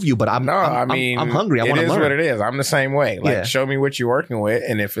disprove you, but I'm hungry. I want to learn. It is what it is. I'm the same way. Like, show me what you're working with,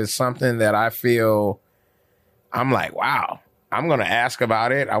 and if it's something that I feel, I'm like, wow, I'm gonna ask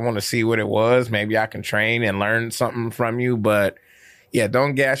about it. I want to see what it was. Maybe I can train and learn something from you. But yeah,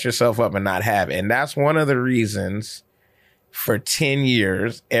 don't gas yourself up and not have it. And that's one of the reasons. For 10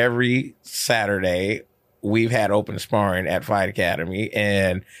 years, every Saturday, we've had open sparring at Fight Academy,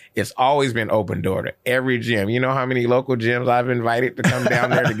 and it's always been open door to every gym. You know how many local gyms I've invited to come down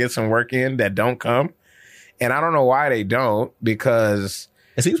there to get some work in that don't come? And I don't know why they don't, because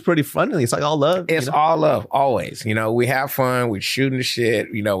it seems pretty friendly. It's like all love. It's all love, always. You know, we have fun. We're shooting the shit.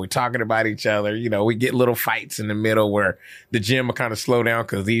 You know, we're talking about each other. You know, we get little fights in the middle where the gym will kind of slow down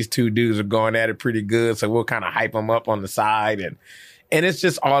because these two dudes are going at it pretty good. So we'll kind of hype them up on the side. And it's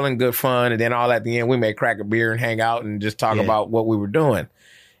just all in good fun. And then all at the end, we may crack a beer and hang out and just talk about what we were doing.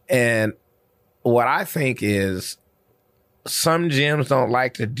 And what I think is some gyms don't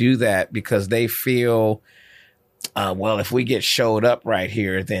like to do that because they feel... well, if we get showed up right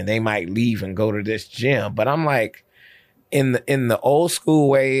here, then they might leave and go to this gym. But I'm like, in the old school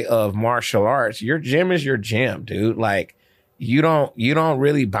way of martial arts, your gym is your gym, dude. Like, you don't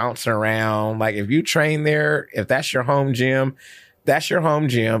really bounce around. Like, if you train there, if that's your home gym, that's your home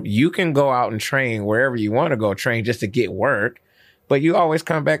gym. You can go out and train wherever you want to go train just to get work. But you always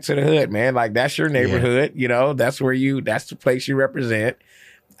come back to the hood, man. Like, that's your neighborhood. You know, that's the place you represent.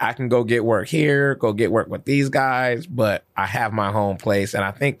 I can go get work here, go get work with these guys, but I have my home place. And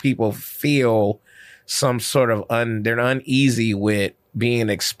I think people feel some sort of they're uneasy with being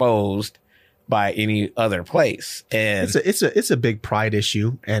exposed by any other place. And it's a big pride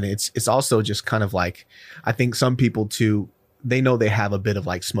issue. And it's also just kind of like, I think some people too, they know they have a bit of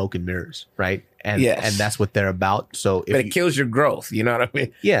like smoke and mirrors, right? And that's what they're about. So but it kills your growth, you know what I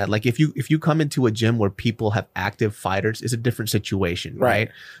mean? Yeah, like if you come into a gym where people have active fighters, it's a different situation, right?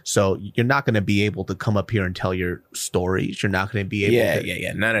 So you're not going to be able to come up here and tell your stories. You're not going to be able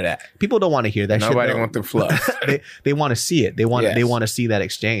to none of that. People don't want to hear that. Nobody wants the fluff. they want to see it. They want to see that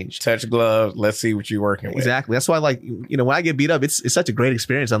exchange. Touch gloves. Let's see what you're working with. Exactly. That's why, like, you know, when I get beat up, it's such a great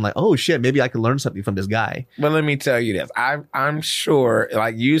experience. I'm like, oh shit, maybe I can learn something from this guy. But let me tell you this. I'm sure,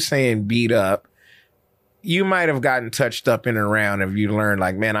 like you saying beat up, you might have gotten touched up in and around if you learned,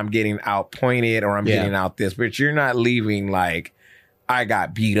 like, man, I'm getting out pointed or I'm getting out this, but you're not leaving like I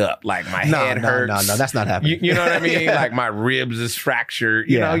got beat up, like my head hurts. No, that's not happening. You know what I mean? Like my ribs is fractured.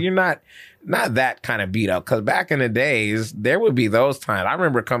 You know, you're not that kind of beat up. Because back in the days, there would be those times. I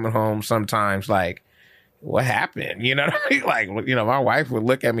remember coming home sometimes like, what happened? You know what I mean? Like, you know, my wife would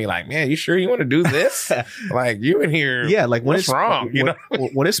look at me like, man, you sure you want to do this? Like, you in here. Yeah. Like, when what's wrong? You know,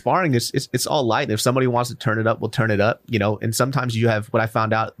 when it's sparring, it's all light. If somebody wants to turn it up, we'll turn it up, you know, and sometimes you have what I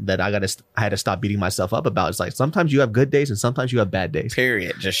found out that I had to stop beating myself up about. It's like, sometimes you have good days and sometimes you have bad days.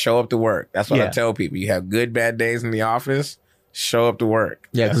 Period. Just show up to work. That's what I tell people. You have good, bad days in the office. Show up to work.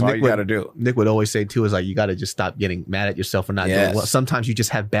 Yeah, that's all you got to do. Nick would always say too is like, you got to just stop getting mad at yourself for not doing well. Sometimes you just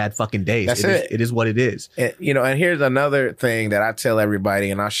have bad fucking days. That's it. It is what it is. And, you know, and here's another thing that I tell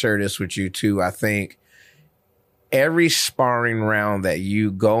everybody, and I'll share this with you too. I think every sparring round that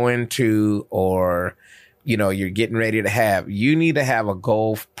you go into, or, you know, you're getting ready to have, you need to have a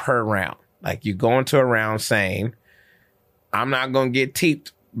goal per round. Like, you go into a round saying, I'm not going to get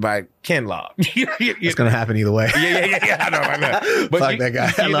teeped by Kinlaw. It's going to happen either way. Yeah. I know. But fuck that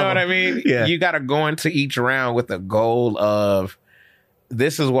guy. You know what I mean? Yeah. You got to go into each round with a goal of,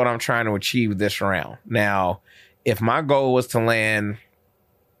 this is what I'm trying to achieve this round. Now, if my goal was to land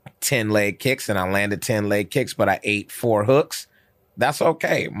 10 leg kicks and I landed 10 leg kicks, but I ate 4 hooks, that's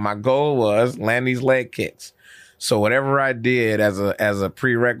okay. My goal was land these leg kicks. So whatever I did as a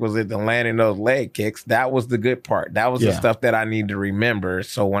prerequisite to landing those leg kicks, that was the good part. That was the stuff that I need to remember.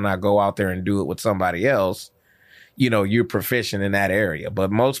 So when I go out there and do it with somebody else, you're proficient in that area.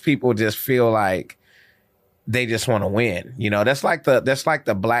 But most people just feel like they just want to win. That's like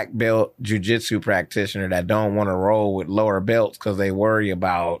the black belt jiu-jitsu practitioner that don't want to roll with lower belts because they worry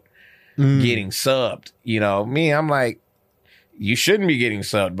about getting subbed. Me, I'm like, you shouldn't be getting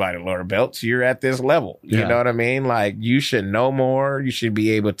subbed by the lower belts. You're at this level. You know what I mean? Like, you should know more. You should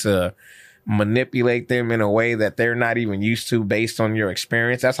be able to manipulate them in a way that they're not even used to based on your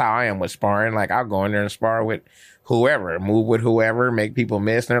experience. That's how I am with sparring. Like, I'll go in there and spar with whoever, move with whoever, make people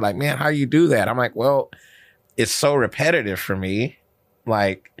miss. And they're like, man, how you do that? I'm like, well, it's so repetitive for me.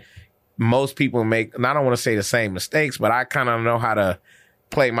 Like, most people make, and I don't want to say the same mistakes, but I kind of know how to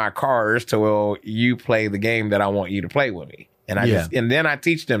play my cards to, well, you play the game that I want you to play with me. And and then I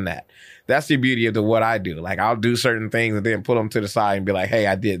teach them that. That's the beauty of what I do. Like, I'll do certain things and then pull them to the side and be like, hey,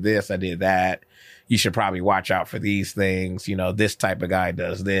 I did this, I did that. You should probably watch out for these things. This type of guy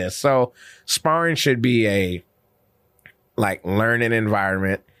does this. So sparring should be a learning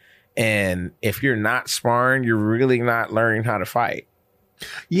environment. And if you're not sparring, you're really not learning how to fight.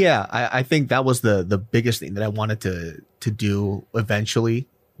 Yeah, I think that was the biggest thing that I wanted to do eventually.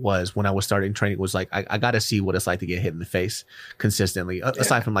 Was when I was starting training, was like, I got to see what it's like to get hit in the face consistently,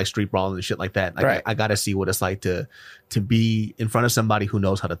 aside from like street brawling and shit like that. Like, I got to see what it's like to be in front of somebody who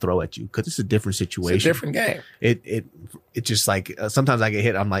knows how to throw at you, because it's a different situation. It's a different game. It just like, sometimes I get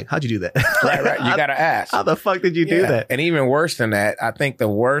hit, I'm like, how'd you do that? Right. You got to ask. How the fuck did you do that? And even worse than that, I think the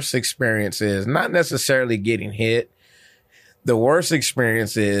worst experience is not necessarily getting hit. The worst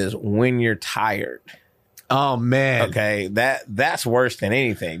experience is when you're tired. Oh man. Okay. That's worse than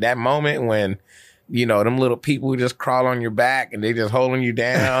anything. That moment when, them little people just crawl on your back and they just holding you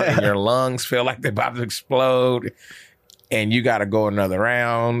down and your lungs feel like they're about to explode and you got to go another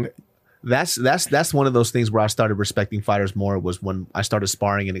round. That's one of those things where I started respecting fighters more, was when I started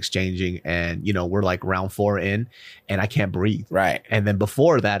sparring and exchanging, and we're like round 4 in and I can't breathe. Right. And then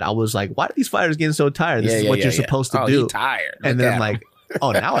before that, I was like, why are these fighters getting so tired? This is what you're supposed to do. Tired. And then I'm like,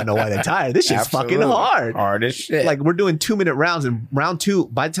 oh, now I know why they're tired. This shit's fucking hard. Hard as shit. Like, we're doing 2-minute rounds, and round 2,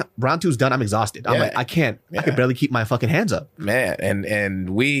 by the time round 2's done, I'm exhausted. I'm like, I can't. I can barely keep my fucking hands up. Man, and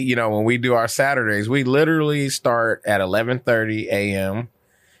we, when we do our Saturdays, we literally start at 11:30 a.m.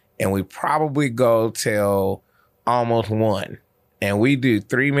 and we probably go till almost 1. And we do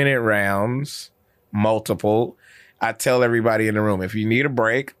 3-minute rounds, multiple. I tell everybody in the room, if you need a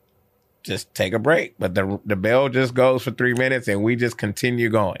break, just take a break. But the bell just goes for 3 minutes and we just continue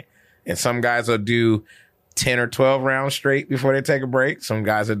going. And some guys will do 10 or 12 rounds straight before they take a break. Some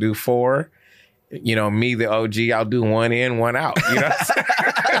guys will do 4. Me, the OG, I'll do 1 in, 1 out.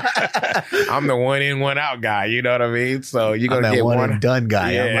 I'm the 1 in, 1 out guy. You know what I mean? So you're going to get one and done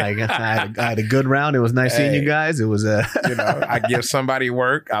guy. Yeah. I'm like, I had a good round. It was nice seeing you guys. It was I give somebody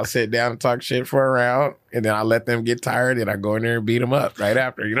work. I'll sit down and talk shit for a round, and then I let them get tired, and I go in there and beat them up right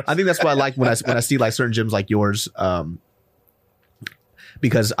after. I think that's what I like when I see like certain gyms like yours.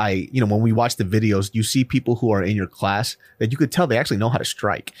 Because when we watch the videos, you see people who are in your class that you could tell they actually know how to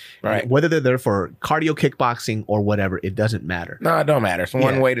strike. Right. Whether they're there for cardio kickboxing or whatever, it doesn't matter. No, it don't matter. It's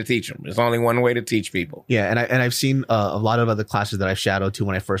one way to teach them. There's only one way to teach people. Yeah, and I've seen a lot of other classes that I've shadowed to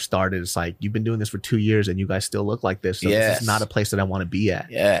when I first started. It's like, you've been doing this for 2 years and you guys still look like this. So this is not a place that I want to be at.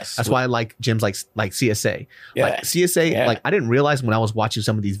 Yes. That's why I like gyms like CSA. Yeah. Like CSA, like, I didn't realize when I was watching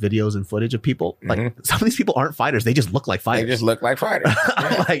some of these videos and footage of people, like, some of these people aren't fighters. They just look like fighters. They just look like fighters.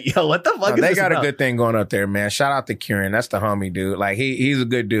 I'm like, yo, what the fuck is they this got about? a good thing going up there, man. Shout out to Kieran. That's the homie, dude. Like, he's a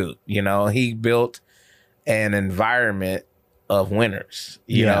good dude. He built an environment of winners,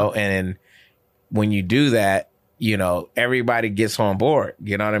 you know, and when you do that, everybody gets on board.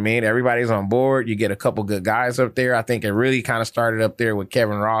 You know what I mean? Everybody's on board. You get a couple good guys up there. I think it really kind of started up there with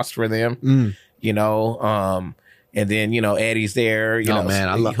Kevin Ross for them, and then, Eddie's there, man,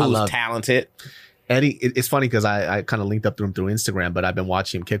 I love talented. Eddie, it's funny because I kind of linked up to him through Instagram, but I've been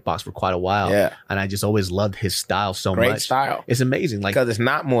watching him kickbox for quite a while. Yeah. And I just always loved his style so much. Great style. It's amazing. Like, because it's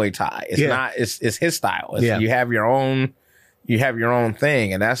not Muay Thai. It's not, it's his style. You have your own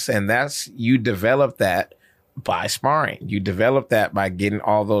thing. And that's, you develop that by sparring. You develop that by getting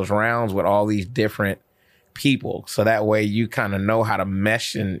all those rounds with all these different people. So that way you kind of know how to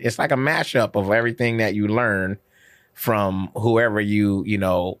mesh, and it's like a mashup of everything that you learn from whoever you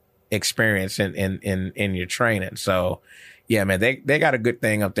experience in your training. So yeah, man, they got a good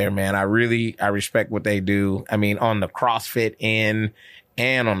thing up there, man. I respect what they do. I mean, on the CrossFit end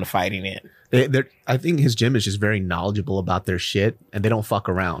and on the fighting end. I think his gym is just very knowledgeable about their shit, and they don't fuck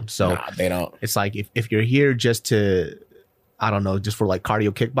around. So Nah, they don't. It's like if you're here just to, I don't know, just for like cardio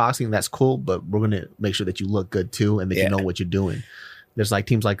kickboxing, that's cool. But we're gonna make sure that you look good too, and that you know what you're doing. There's like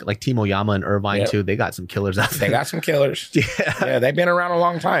teams like Team Oyama and Irvine too. They got some killers out there. They got some killers. Yeah, they've been around a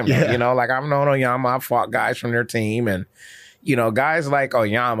long time. Yeah. You know, like I've known Oyama. I've fought guys from their team, and you know, guys like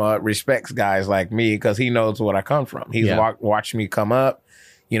Oyama respects guys like me because he knows where I come from. He's watched me come up.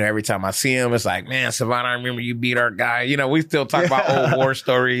 You know, every time I see him, it's like, man, Savannah, I remember you beat our guy. You know, we still talk about old war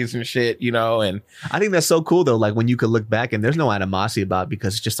stories and shit, you know. And I think that's so cool, though, like when you could look back and there's no animosity about it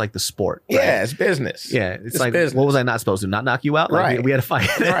because it's just like the sport. Right? Yeah, it's business. Yeah, it's like, business. What was I not supposed to? Not knock you out? Like, right. We had to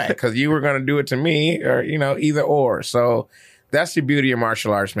fight. Right, because you were going to do it to me or, you know, either or. So that's the beauty of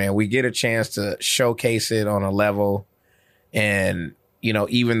martial arts, man. We get a chance to showcase it on a level. And, you know,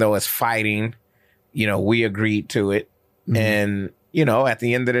 even though it's fighting, you know, we agreed to it. Mm-hmm. And, you know, at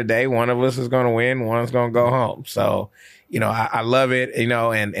the end of the day, one of us is going to win, one's going to go home. So, you know, I love it, you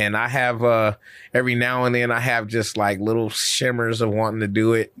know, and I have, every now and then I have just like little shimmers of wanting to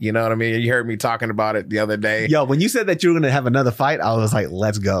do it. You know what I mean? You heard me talking about it the other day. Yo, when you said that you were going to have another fight, I was like,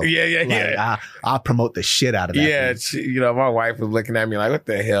 let's go. Yeah. I'll promote the shit out of that. Yeah. You know, my wife was looking at me like, what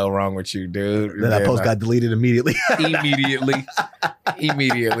the hell wrong with you, dude? Then that post got deleted immediately.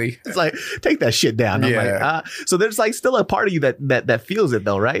 Immediately. It's like, take that shit down. I'm like, so there's like still a part of you that feels it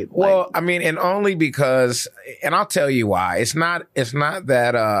though, right? Well, like, I mean, and only because, and I'll tell you why. It's not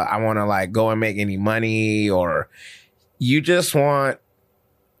that I want to like go and make any money or you just want,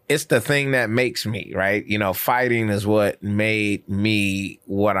 it's the thing that makes me, right? You know, fighting is what made me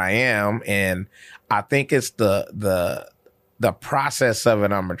what I am. And I think it's the process of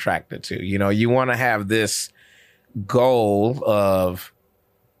it I'm attracted to. You know, you want to have this goal of,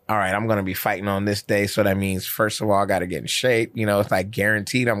 all right, I'm going to be fighting on this day. So that means, first of all, I got to get in shape. You know, it's like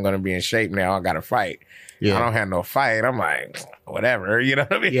guaranteed I'm going to be in shape now. I got to fight. Yeah. I don't have no fight. I'm like, whatever. You know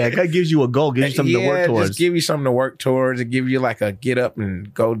what I mean? Yeah, it kind of gives you a goal, gives you something to work towards. Just give you something to work towards. It give you like a get up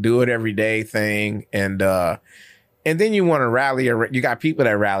and go do it every day thing. And then you want to rally. You got people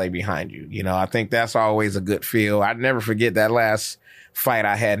that rally behind you. You know, I think that's always a good feel. I'd never forget that last fight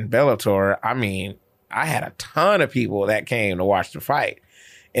I had in Bellator. I mean, I had a ton of people that came to watch the fight.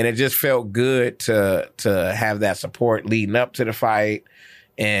 And it just felt good to have that support leading up to the fight.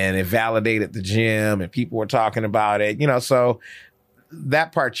 And it validated the gym and people were talking about it, you know, so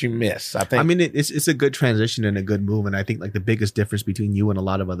that part you miss, I think. I mean, it's a good transition and a good move. And I think like the biggest difference between you and a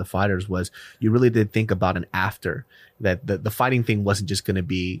lot of other fighters was you really did think about an after, that the fighting thing wasn't just going to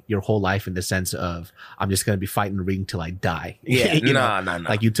be your whole life in the sense of I'm just going to be fighting the ring till I die. Yeah, no.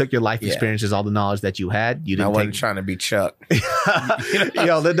 Like you took your life experiences, all the knowledge that you had. You didn't. I wasn't trying to be Chuck.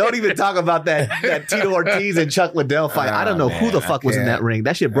 Yo, don't even talk about that Tito Ortiz and Chuck Liddell fight. I don't know who the fuck was in that ring.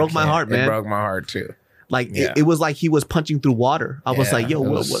 That shit broke my heart, man. It broke my heart too. Like it was like he was punching through water. I was like, yo,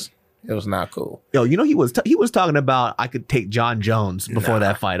 what? It was not cool. Yo, you know, he was talking about I could take John Jones before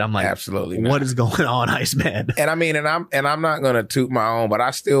that fight. I'm like, absolutely not. What is going on, Iceman? And I mean, and I'm not gonna toot my own, but I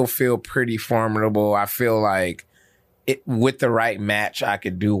still feel pretty formidable. I feel like with the right match, I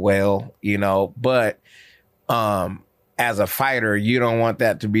could do well, you know. But as a fighter, you don't want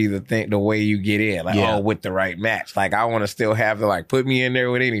that to be the way you get in. Like, with the right match. Like, I want to still have to like put me in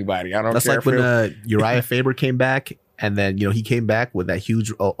there with anybody. I don't. That's care like when Uriah Faber came back. And then, you know, he came back with that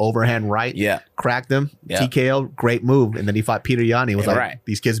huge overhand right. Yeah. Cracked him. Yeah. TKO. Great move. And then he fought Peter Yan. He was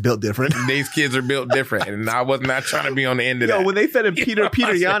these kids built different. These kids are built different. And I was not trying to be on the end of that. When they fed him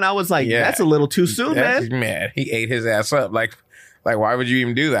Peter Yan, I was like, that's a little too soon, man. He ate his ass up. Like, why would you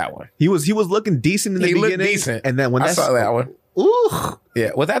even do that one? He was looking decent in the beginning. He looked decent. And then when I saw that one. Ooh.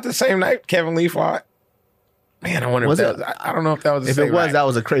 Yeah. Was that the same night Kevin Lee fought? Man, I wonder if that was, I don't know if that was the same night. If it was, night. that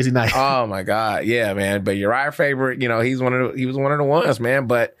was a crazy night. Oh my God. Yeah, man. But Uriah Faber, you know, he was one of the ones, man.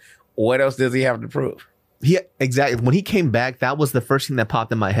 But what else does he have to prove? Exactly. When he came back, that was the first thing that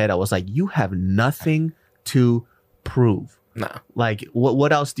popped in my head. I was like, you have nothing to prove. No. Like,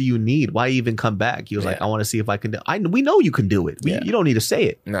 what else do you need? Why even come back? He was like, I want to see if I can do it. We know you can do it. You don't need to say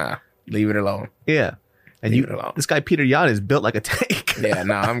it. Nah. Leave it alone. Yeah. And this guy Peter Yan is built like a tank. Yeah,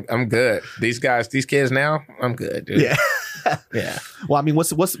 no, I'm good. These kids now, I'm good, dude. Yeah. Yeah. Well, I mean, what's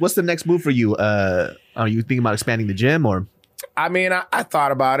the next move for you? Are you thinking about expanding the gym or? I mean, I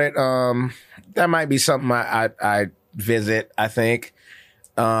thought about it. That might be something I visit, I think.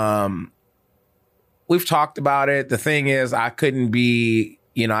 We've talked about it. The thing is, I can't be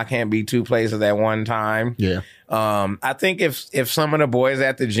two places at one time. Yeah. I think if some of the boys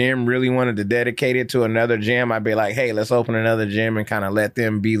at the gym really wanted to dedicate it to another gym, I'd be like, hey, let's open another gym and kind of let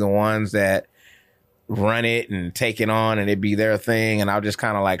them be the ones that run it and take it on and it'd be their thing. And I'll just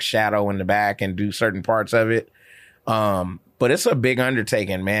kind of like shadow in the back and do certain parts of it. But it's a big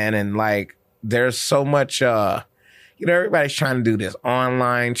undertaking, man. And like, there's so much, everybody's trying to do this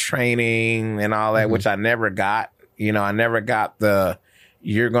online training and all that, which I never got. I never got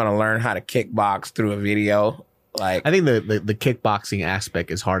you're going to learn how to kickbox through a video. Like, I think the kickboxing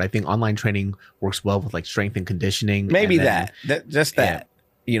aspect is hard. I think online training works well with like strength and conditioning. Maybe that.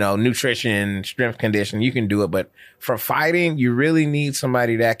 Nutrition, strength, condition, you can do it. But for fighting, you really need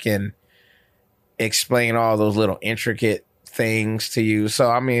somebody that can explain all those little intricate things to you.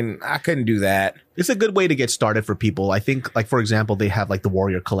 So, I mean, I couldn't do that. It's a good way to get started for people. I think, like, for example, they have like the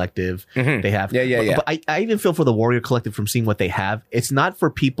Warrior Collective. They have. Yeah. But I even feel for the Warrior Collective from seeing what they have. It's not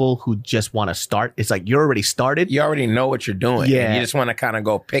for people who just want to start. It's like you're already started. You already know what you're doing. Yeah. And you just want to kind of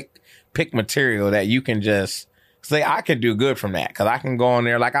go pick material that you can just say, I could do good from that because I can go on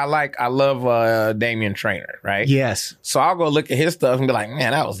there. Like I love Damian Trainer, right? Yes. So I'll go look at his stuff and be like,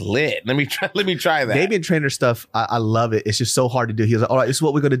 man, that was lit. Let me try that. Damian Trainer stuff, I love it. It's just so hard to do. He was like, all right, this is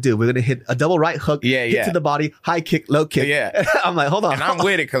what we're going to do. We're going to hit a double right hook, hit to the body, high kick, low kick. Yeah. I'm like, hold on. And I'm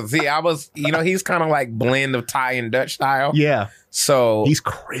with it because, see, I was, he's kind of like blend of Thai and Dutch style. Yeah. So he's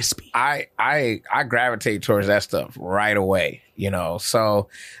crispy. I gravitate towards that stuff right away, So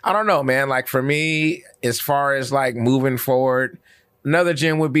I don't know, man. Like for me, as far as like moving forward, another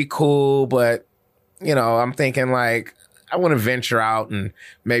gym would be cool, but I'm thinking like I want to venture out and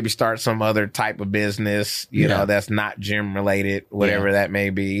maybe start some other type of business, that's not gym related, whatever that may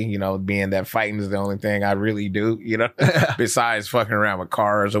be, being that fighting is the only thing I really do, besides fucking around with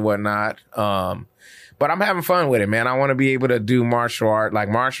cars or whatnot. But I'm having fun with it, man. I want to be able to do martial art. Like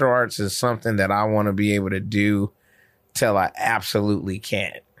martial arts is something that I want to be able to do till I absolutely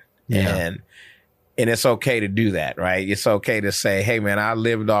can't. Yeah. And it's okay to do that, right? It's okay to say, hey, man, I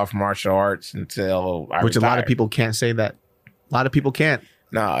lived off martial arts until I Which retired. a lot of people can't say that. A lot of people can't.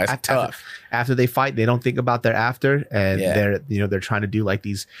 No, it's tough. After they fight, they don't think about their after, and they're trying to do like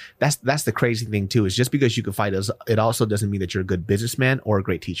these. That's the crazy thing too. Is just because you can fight, it also doesn't mean that you're a good businessman or a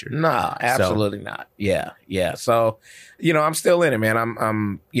great teacher. No, absolutely not. Yeah. So, I'm still in it, man.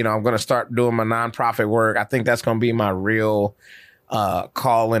 I'm going to start doing my nonprofit work. I think that's going to be my real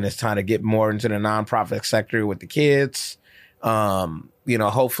calling, is trying to get more into the nonprofit sector with the kids.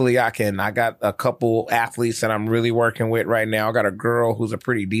 Hopefully I got a couple athletes that I'm really working with right now. I got a girl who's a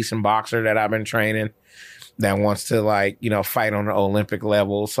pretty decent boxer that I've been training that wants to fight on the Olympic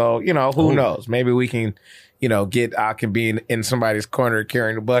level. So, who knows? Maybe we can, I can be in somebody's corner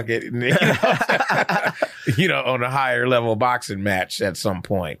carrying the bucket, and, on a higher level boxing match at some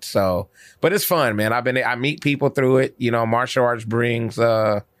point. So, but it's fun, man. I meet people through it. Martial arts brings,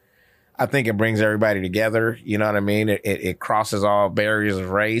 I think it brings everybody together. You know what I mean? It crosses all barriers of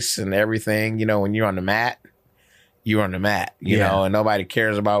race and everything. When you're on the mat, you're on the mat, you know, and nobody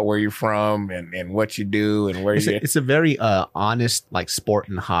cares about where you're from and what you do and where you're. It's a very honest like sport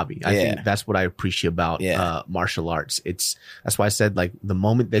and hobby. I think that's what I appreciate about martial arts. That's why I said like the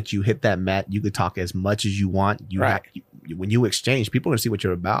moment that you hit that mat, you could talk as much as you want. When you exchange, people are gonna see what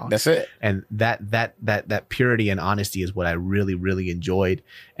you're about. That's it. And that purity and honesty is what I really, really enjoyed.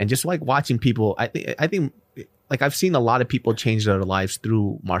 And just like watching people, I think like I've seen a lot of people change their lives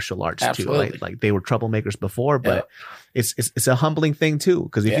through martial arts too. Like they were troublemakers before, but it's a humbling thing too.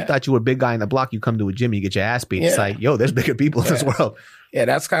 Because if you thought you were a big guy in the block, you come to a gym, you get your ass beat. It's like, yo, there's bigger people in this world. Yeah,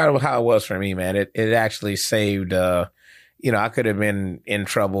 that's kind of how it was for me, man. It actually saved. I could have been in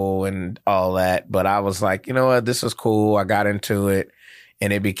trouble and all that, but I was like, you know what, this is cool. I got into it,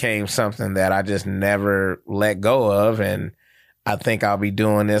 and it became something that I just never let go of. And I think I'll be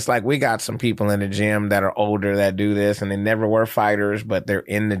doing this. Like, we got some people in the gym that are older that do this, and they never were fighters, but they're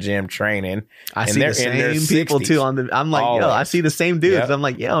in the gym training. I see the same people too I'm like, always. Yo, I see the same dudes. Yep. I'm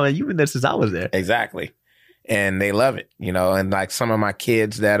like, yo, man, you've been there since I was there. Exactly. And they love it, and like some of my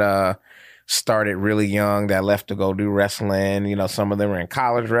kids that started really young that left to go do wrestling, some of them are in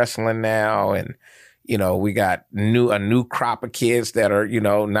college wrestling now, and we got a new crop of kids that are,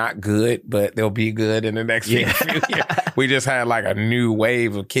 not good, but they'll be good in the next few years. We just had like a new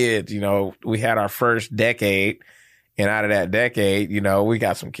wave of kids. We had our first decade, and out of that decade, we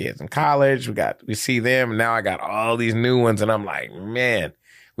got some kids in college. We see them, and now I got all these new ones, and I'm like, man,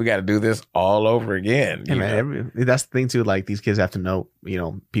 we got to do this all over again. Yeah, man, that's the thing too. Like, these kids have to know,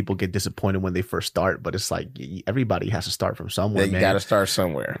 people get disappointed when they first start, but it's like everybody has to start from somewhere. You got to start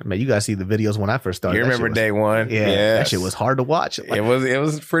somewhere. Man, you got to see the videos when I first started. You remember day one? Yeah, that shit was hard to watch. Like, it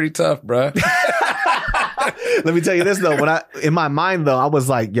was pretty tough, bro. Let me tell you this though. In my mind though, I was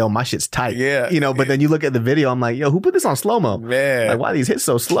like, yo, my shit's tight. Yeah. But then you look at the video, I'm like, yo, who put this on slow-mo? Man. Like, why are these hits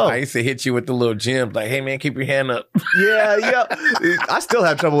so slow? I used to hit you with the little gems, like, hey man, keep your hand up. Yeah. I still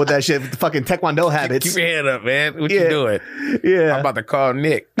have trouble with that shit. With the fucking Taekwondo habits. Keep your hand up, man. What you doing? Yeah. I'm about to call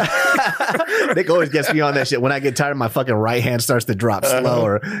Nick. Nick always gets me on that shit. When I get tired, my fucking right hand starts to drop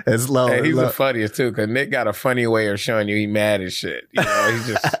slower and slower. Hey, he's the funniest too, because Nick got a funny way of showing you he mad as shit.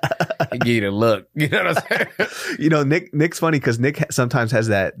 He give you the look. You know what I'm saying? Nick's funny because Nick sometimes has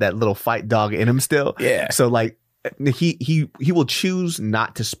that little fight dog in him still. Yeah. So like he will choose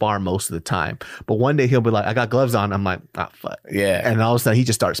not to spar most of the time, but one day he'll be like, I got gloves on. I'm like, oh fuck. Yeah. And all of a sudden he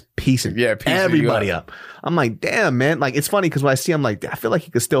just starts piecing everybody up. I'm like, damn, man. Like, it's funny because when I see him, like, I feel like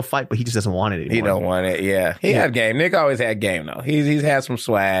he could still fight, but he just doesn't want it anymore. He don't want it. Yeah. He had game. Nick always had game though. He's had some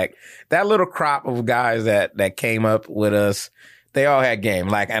swag. That little crop of guys that came up with us, they all had game.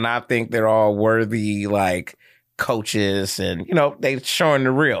 Like, and I think they're all worthy, like, coaches, and they showing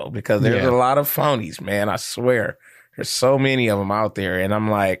the real, because there's a lot of phonies, man. I swear, there's so many of them out there, and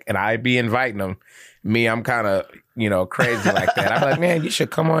I'm like, and I be inviting them. Me, I'm kind of crazy like that. I'm like, man, you should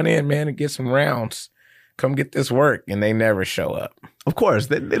come on in, man, and get some rounds. Come get this work, and they never show up. Of course,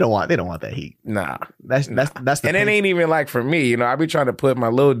 they don't want that heat. Nah, that's the and it ain't even like for me. I be trying to put my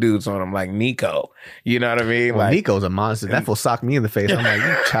little dudes on them, like Nico. You know what I mean? Well, like Nico's a monster. That fool socked me in the face. I'm like,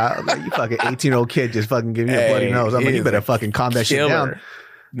 you child, like you fucking 18-year-old kid just fucking give me a bloody nose. I'm like, you better fucking calm that shit down.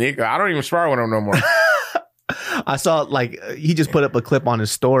 Nico, I don't even spar with him no more. I saw he just put up a clip on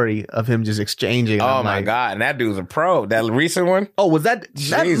his story of him just exchanging. Oh my God. And that dude's a pro. That recent one? Oh, was that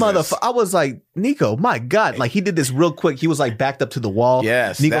motherfucker? I was like, Nico, my God. Like, he did this real quick. He was like backed up to the wall.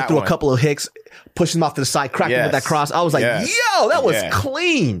 Yes. Nico threw a couple of hits, pushed him off to the side, cracked him with that cross. I was like, yo, that was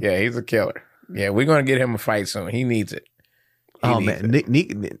clean. Yeah, he's a killer. Yeah, we're going to get him a fight soon. He needs it. Nick,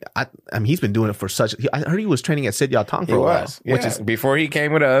 I mean, he's been doing it for I heard he was training at Sid Yatong for a while. Yeah. Which is before he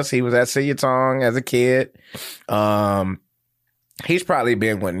came with us. He was at Sid Yatong as a kid. He's probably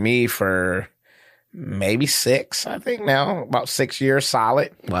been with me for maybe 6, I think now, about 6 years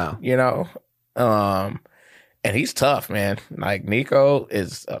solid. Wow. And he's tough, man. Like, Nico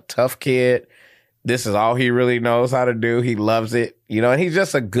is a tough kid. This is all he really knows how to do. He loves it. And he's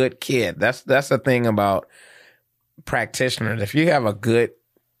just a good kid. That's the thing about practitioners. If you have a good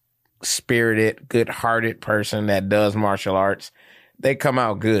spirited, good hearted person that does martial arts, they come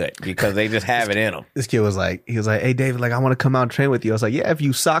out good because they just have it in them. This kid was like, hey David, like, I want to come out and train with you. I was like, yeah, if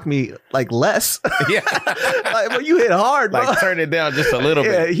you sock me like less. Yeah. Like, but you hit hard, bro. Like, turn it down just a little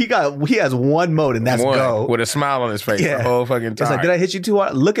bit. He has one mode, and that's go. With a smile on his face the whole fucking time. It's like, did I hit you too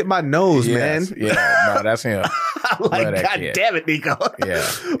hard? Look at my nose, man. Yeah, no, that's him. I'm like, God damn it, Nico. Yeah.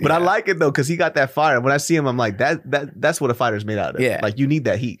 But I like it though, because he got that fire. When I see him, I'm like, that's what a fighter's made out of. Yeah. Like, you need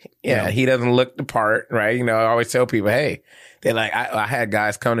that heat. Yeah, he doesn't look the part, right? I always tell people, hey, they're like, I had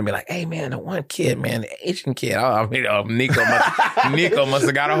guys come to me like, hey man, the one kid, man, the Asian kid. Nico must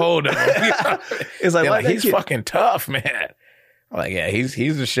have got a hold of him. It's like he's fucking tough, man. I'm like, yeah, he's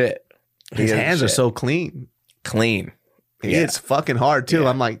the shit. His hands are so clean. Clean. He hits fucking hard too.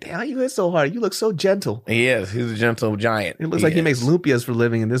 I'm like, damn, you hit so hard. You look so gentle. He is. He's a gentle giant. It looks like he makes lumpias for a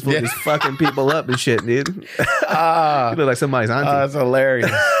living, and this fool is fucking people up and shit, dude. You look like somebody's auntie. That's hilarious.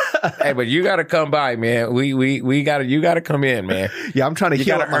 Hey, but you got to come by, man. You got to come in, man. Yeah, I'm trying to heal.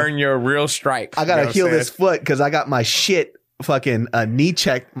 You got to earn your real stripe. I got to heal this foot because I got my shit fucking knee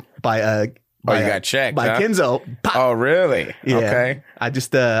checked by you got checked by Kenzo. Pop. Oh, really? Yeah. Okay. I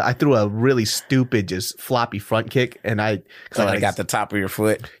just I threw a really stupid, just floppy front kick, and I got the top of your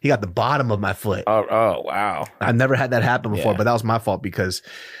foot. He got the bottom of my foot. Oh, wow. I've never had that happen before, but that was my fault because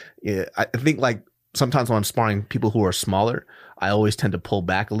I think like sometimes when I'm sparring people who are smaller, I always tend to pull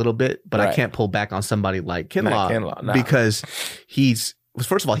back a little bit, but I can't pull back on somebody like Kinlaw because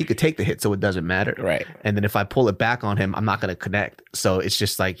first of all, he could take the hit, so it doesn't matter. Right. And then if I pull it back on him, I'm not going to connect. So it's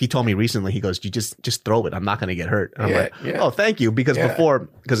just like, he told me recently, he goes, you just throw it. I'm not going to get hurt. And I'm like, oh, thank you. Because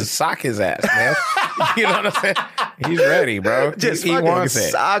because sock his ass, man. You know what I'm saying? He's ready, bro. He wants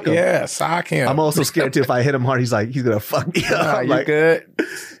it. Sock him. Yeah, sock him. I'm also scared too. If I hit him hard, he's going to fuck me up. You good?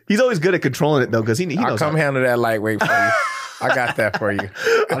 He's always good at controlling it though, because he knows. I'll come handle that lightweight for you. I got that for you.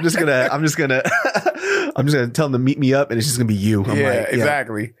 I'm just gonna tell him to meet me up, and it's just gonna be you.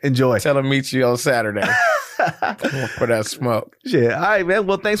 Exactly. Enjoy. Tell him to meet you on Saturday for that smoke. Yeah. All right, man.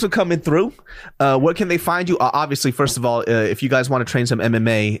 Well, thanks for coming through. Where can they find you? Obviously, first of all, if you guys want to train some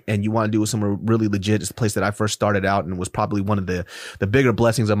MMA and you want to do somewhere really legit, it's the place that I first started out and was probably one of the bigger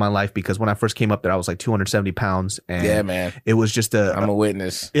blessings of my life, because when I first came up there, I was like 270 pounds. And yeah, man. It was just I'm a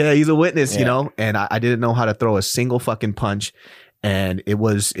witness. Yeah, he's a witness, and I didn't know how to throw a single fucking punch. And it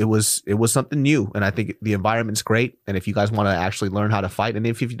was something new. And I think the environment's great. And if you guys want to actually learn how to fight, and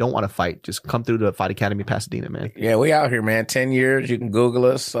if you don't want to fight, just come through the Fight Academy Pasadena, man. Yeah, we out here, man. 10 years. You can Google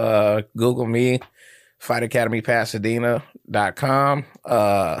us. Google me, fightacademypasadena.com.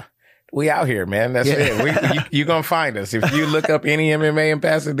 We out here, man. That's it. You're going to find us. If you look up any MMA in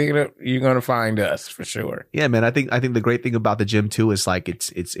Pasadena, you're going to find us for sure. Yeah, man. I think the great thing about the gym too is like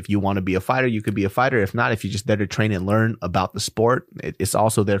it's if you want to be a fighter, you could be a fighter. If not, if you're just there to train and learn about the sport, it's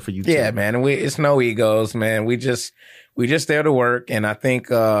also there for you too. Yeah, man. It's no egos, man. We just there to work. And I think,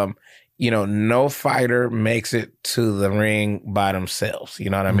 no fighter makes it to the ring by themselves. You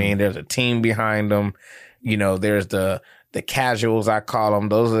know what I mean? There's a team behind them. There's the casuals, I call them.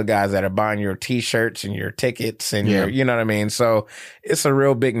 Those are the guys that are buying your T-shirts and your tickets and your, you know what I mean? So it's a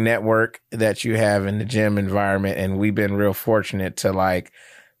real big network that you have in the gym environment. And we've been real fortunate to like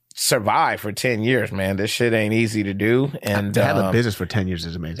survive for 10 years, man. This shit ain't easy to do. And to have a business for 10 years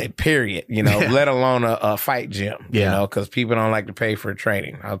is amazing. Period. Let alone a fight gym, because people don't like to pay for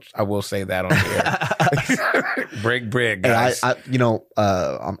training. I will say that on the air. Break bread, guys. Hey,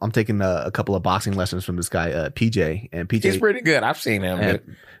 I'm taking a couple of boxing lessons from this guy, PJ. And PJ, he's pretty good. I've seen him.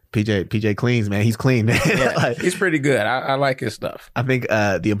 PJ cleans, man. He's clean, man. Yeah, he's pretty good. I like his stuff. I think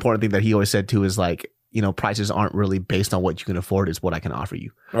the important thing that he always said too is like, prices aren't really based on what you can afford, it's what I can offer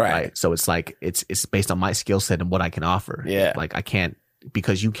you. Right. So it's like, it's based on my skill set and what I can offer. Yeah. Like I can't,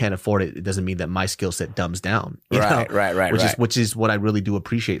 because you can't afford it, it doesn't mean that my skill set dumbs down. Right. Which is what I really do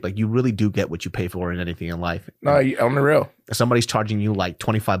appreciate. Like you really do get what you pay for in anything in life. No, on the real. If somebody's charging you like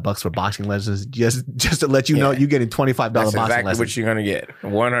 $25 for boxing lessons, just to let you know you're getting $25 boxing exactly lessons. What you're going to get.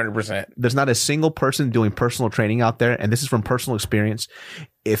 100%. There's not a single person doing personal training out there. And this is from personal experience.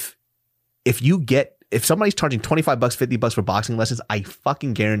 If somebody's charging $25, $50 for boxing lessons, I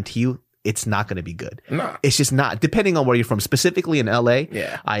fucking guarantee you it's not going to be good. No. It's just not. Depending on where you're from, specifically in LA.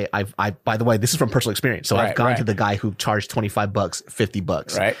 Yeah. I by the way, this is from personal experience. So I've gone to the guy who charged $25,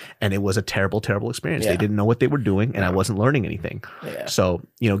 $50. Right. And it was a terrible, terrible experience. Yeah. They didn't know what they were doing and I wasn't learning anything. Yeah. So,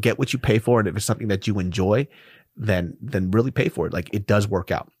 get what you pay for. And if it's something that you enjoy, then really pay for it. Like it does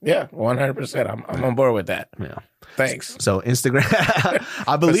work out. Yeah. 100%. I'm on board with that. Yeah. Thanks. So Instagram,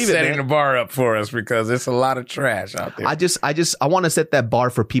 I believe it, setting the bar up for us because it's a lot of trash out there. I want to set that bar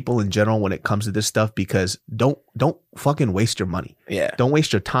for people in general when it comes to this stuff, because don't fucking waste your money. Yeah. Don't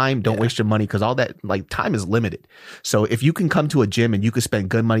waste your time. Don't waste your money, because all that, like, time is limited. So if you can come to a gym and you can spend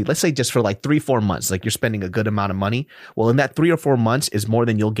good money, let's say just for like 3-4 months, like you're spending a good amount of money. Well, in that 3 or 4 months is more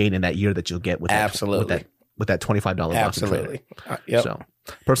than you'll gain in that year that you'll get with Absolutely. with that $25 Absolutely. Yep. So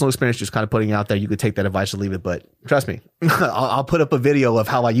personal experience, just kind of putting it out there. You could take that advice or leave it, but trust me, I'll put up a video of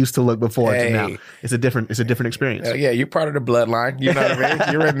how I used to look before to now. It's a different experience. Yeah, you're part of the bloodline. You know what I mean?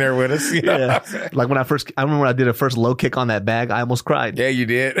 You're in there with us. You know yeah. Like I remember when I did a first low kick on that bag, I almost cried. Yeah, you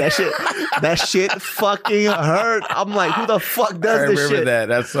did. That shit fucking hurt. I'm like, who the fuck does this shit? I remember that.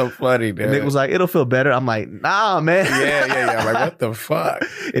 That's so funny, dude. Nick was like, it'll feel better. I'm like, nah, man. Yeah. I'm like, what the fuck?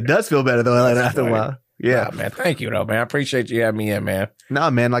 It does feel better though. Like, after a while. Yeah, man. Thank you, though, man. I appreciate you having me in, man. No,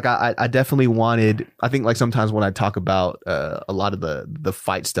 man. Like I definitely wanted. I think like sometimes when I talk about a lot of the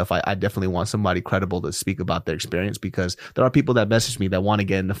fight stuff, I definitely want somebody credible to speak about their experience, because there are people that message me that want to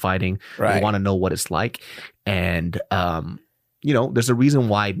get into fighting. Right. They want to know what it's like, and there's a reason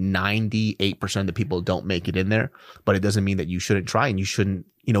why 98% of the people don't make it in there, but it doesn't mean that you shouldn't try and you shouldn't,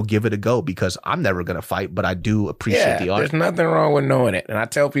 give it a go, because I'm never going to fight, but I do appreciate the art. There's nothing wrong with knowing it. And I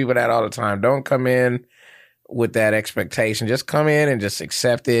tell people that all the time. Don't come in with that expectation. Just come in and just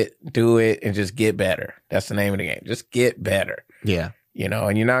accept it, do it, and just get better. That's the name of the game. Just get better. Yeah.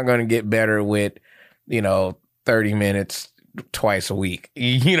 And you're not going to get better with, 30 minutes twice a week.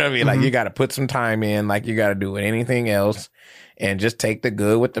 You know what I mean? Like you got to put some time in, like you got to do with anything else, and just take the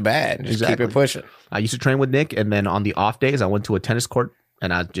good with the bad and just keep it pushing. I used to train with Nick, and then on the off days, I went to a tennis court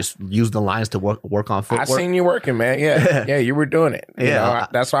and I just used the lines to work on footwork. I seen you working, man. Yeah, you were doing it.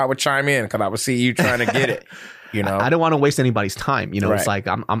 That's why I would chime in, because I would see you trying to get it. I don't want to waste anybody's time. It's like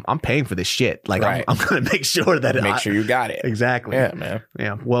I'm paying for this shit. Like I'm going to make sure that make sure you got it. Exactly. Yeah, man.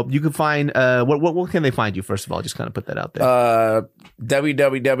 Yeah. Well, you can find what can they find you, first of all? Just kind of put that out there.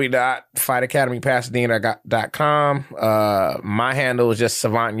 www.fightacademypasadena.com. My handle is just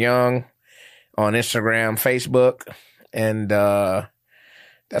Savant Young on Instagram, Facebook, and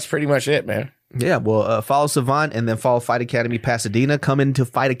that's pretty much it, man. Yeah, well, follow Savant and then follow Fight Academy Pasadena. Come into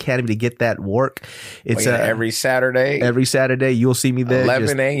Fight Academy to get that work. It's every Saturday. Every Saturday, you'll see me there.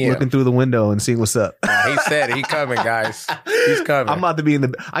 11 a.m. looking through the window and seeing what's up. He said he coming, guys. He's coming. I'm about to be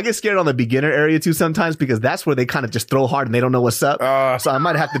I get scared on the beginner area too sometimes because that's where they kind of just throw hard and they don't know what's up. So I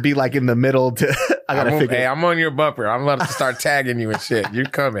might have to be like in the middle to. I gotta figure. Hey, I'm on your bumper. I'm about to start tagging you and shit. You're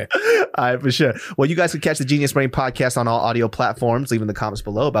coming. All right, for sure. Well, you guys can catch the Genius Brain podcast on all audio platforms. Leave in the comments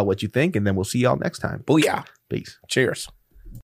below about what you think, and then we'll see y'all next time. Booyah. Peace. Cheers.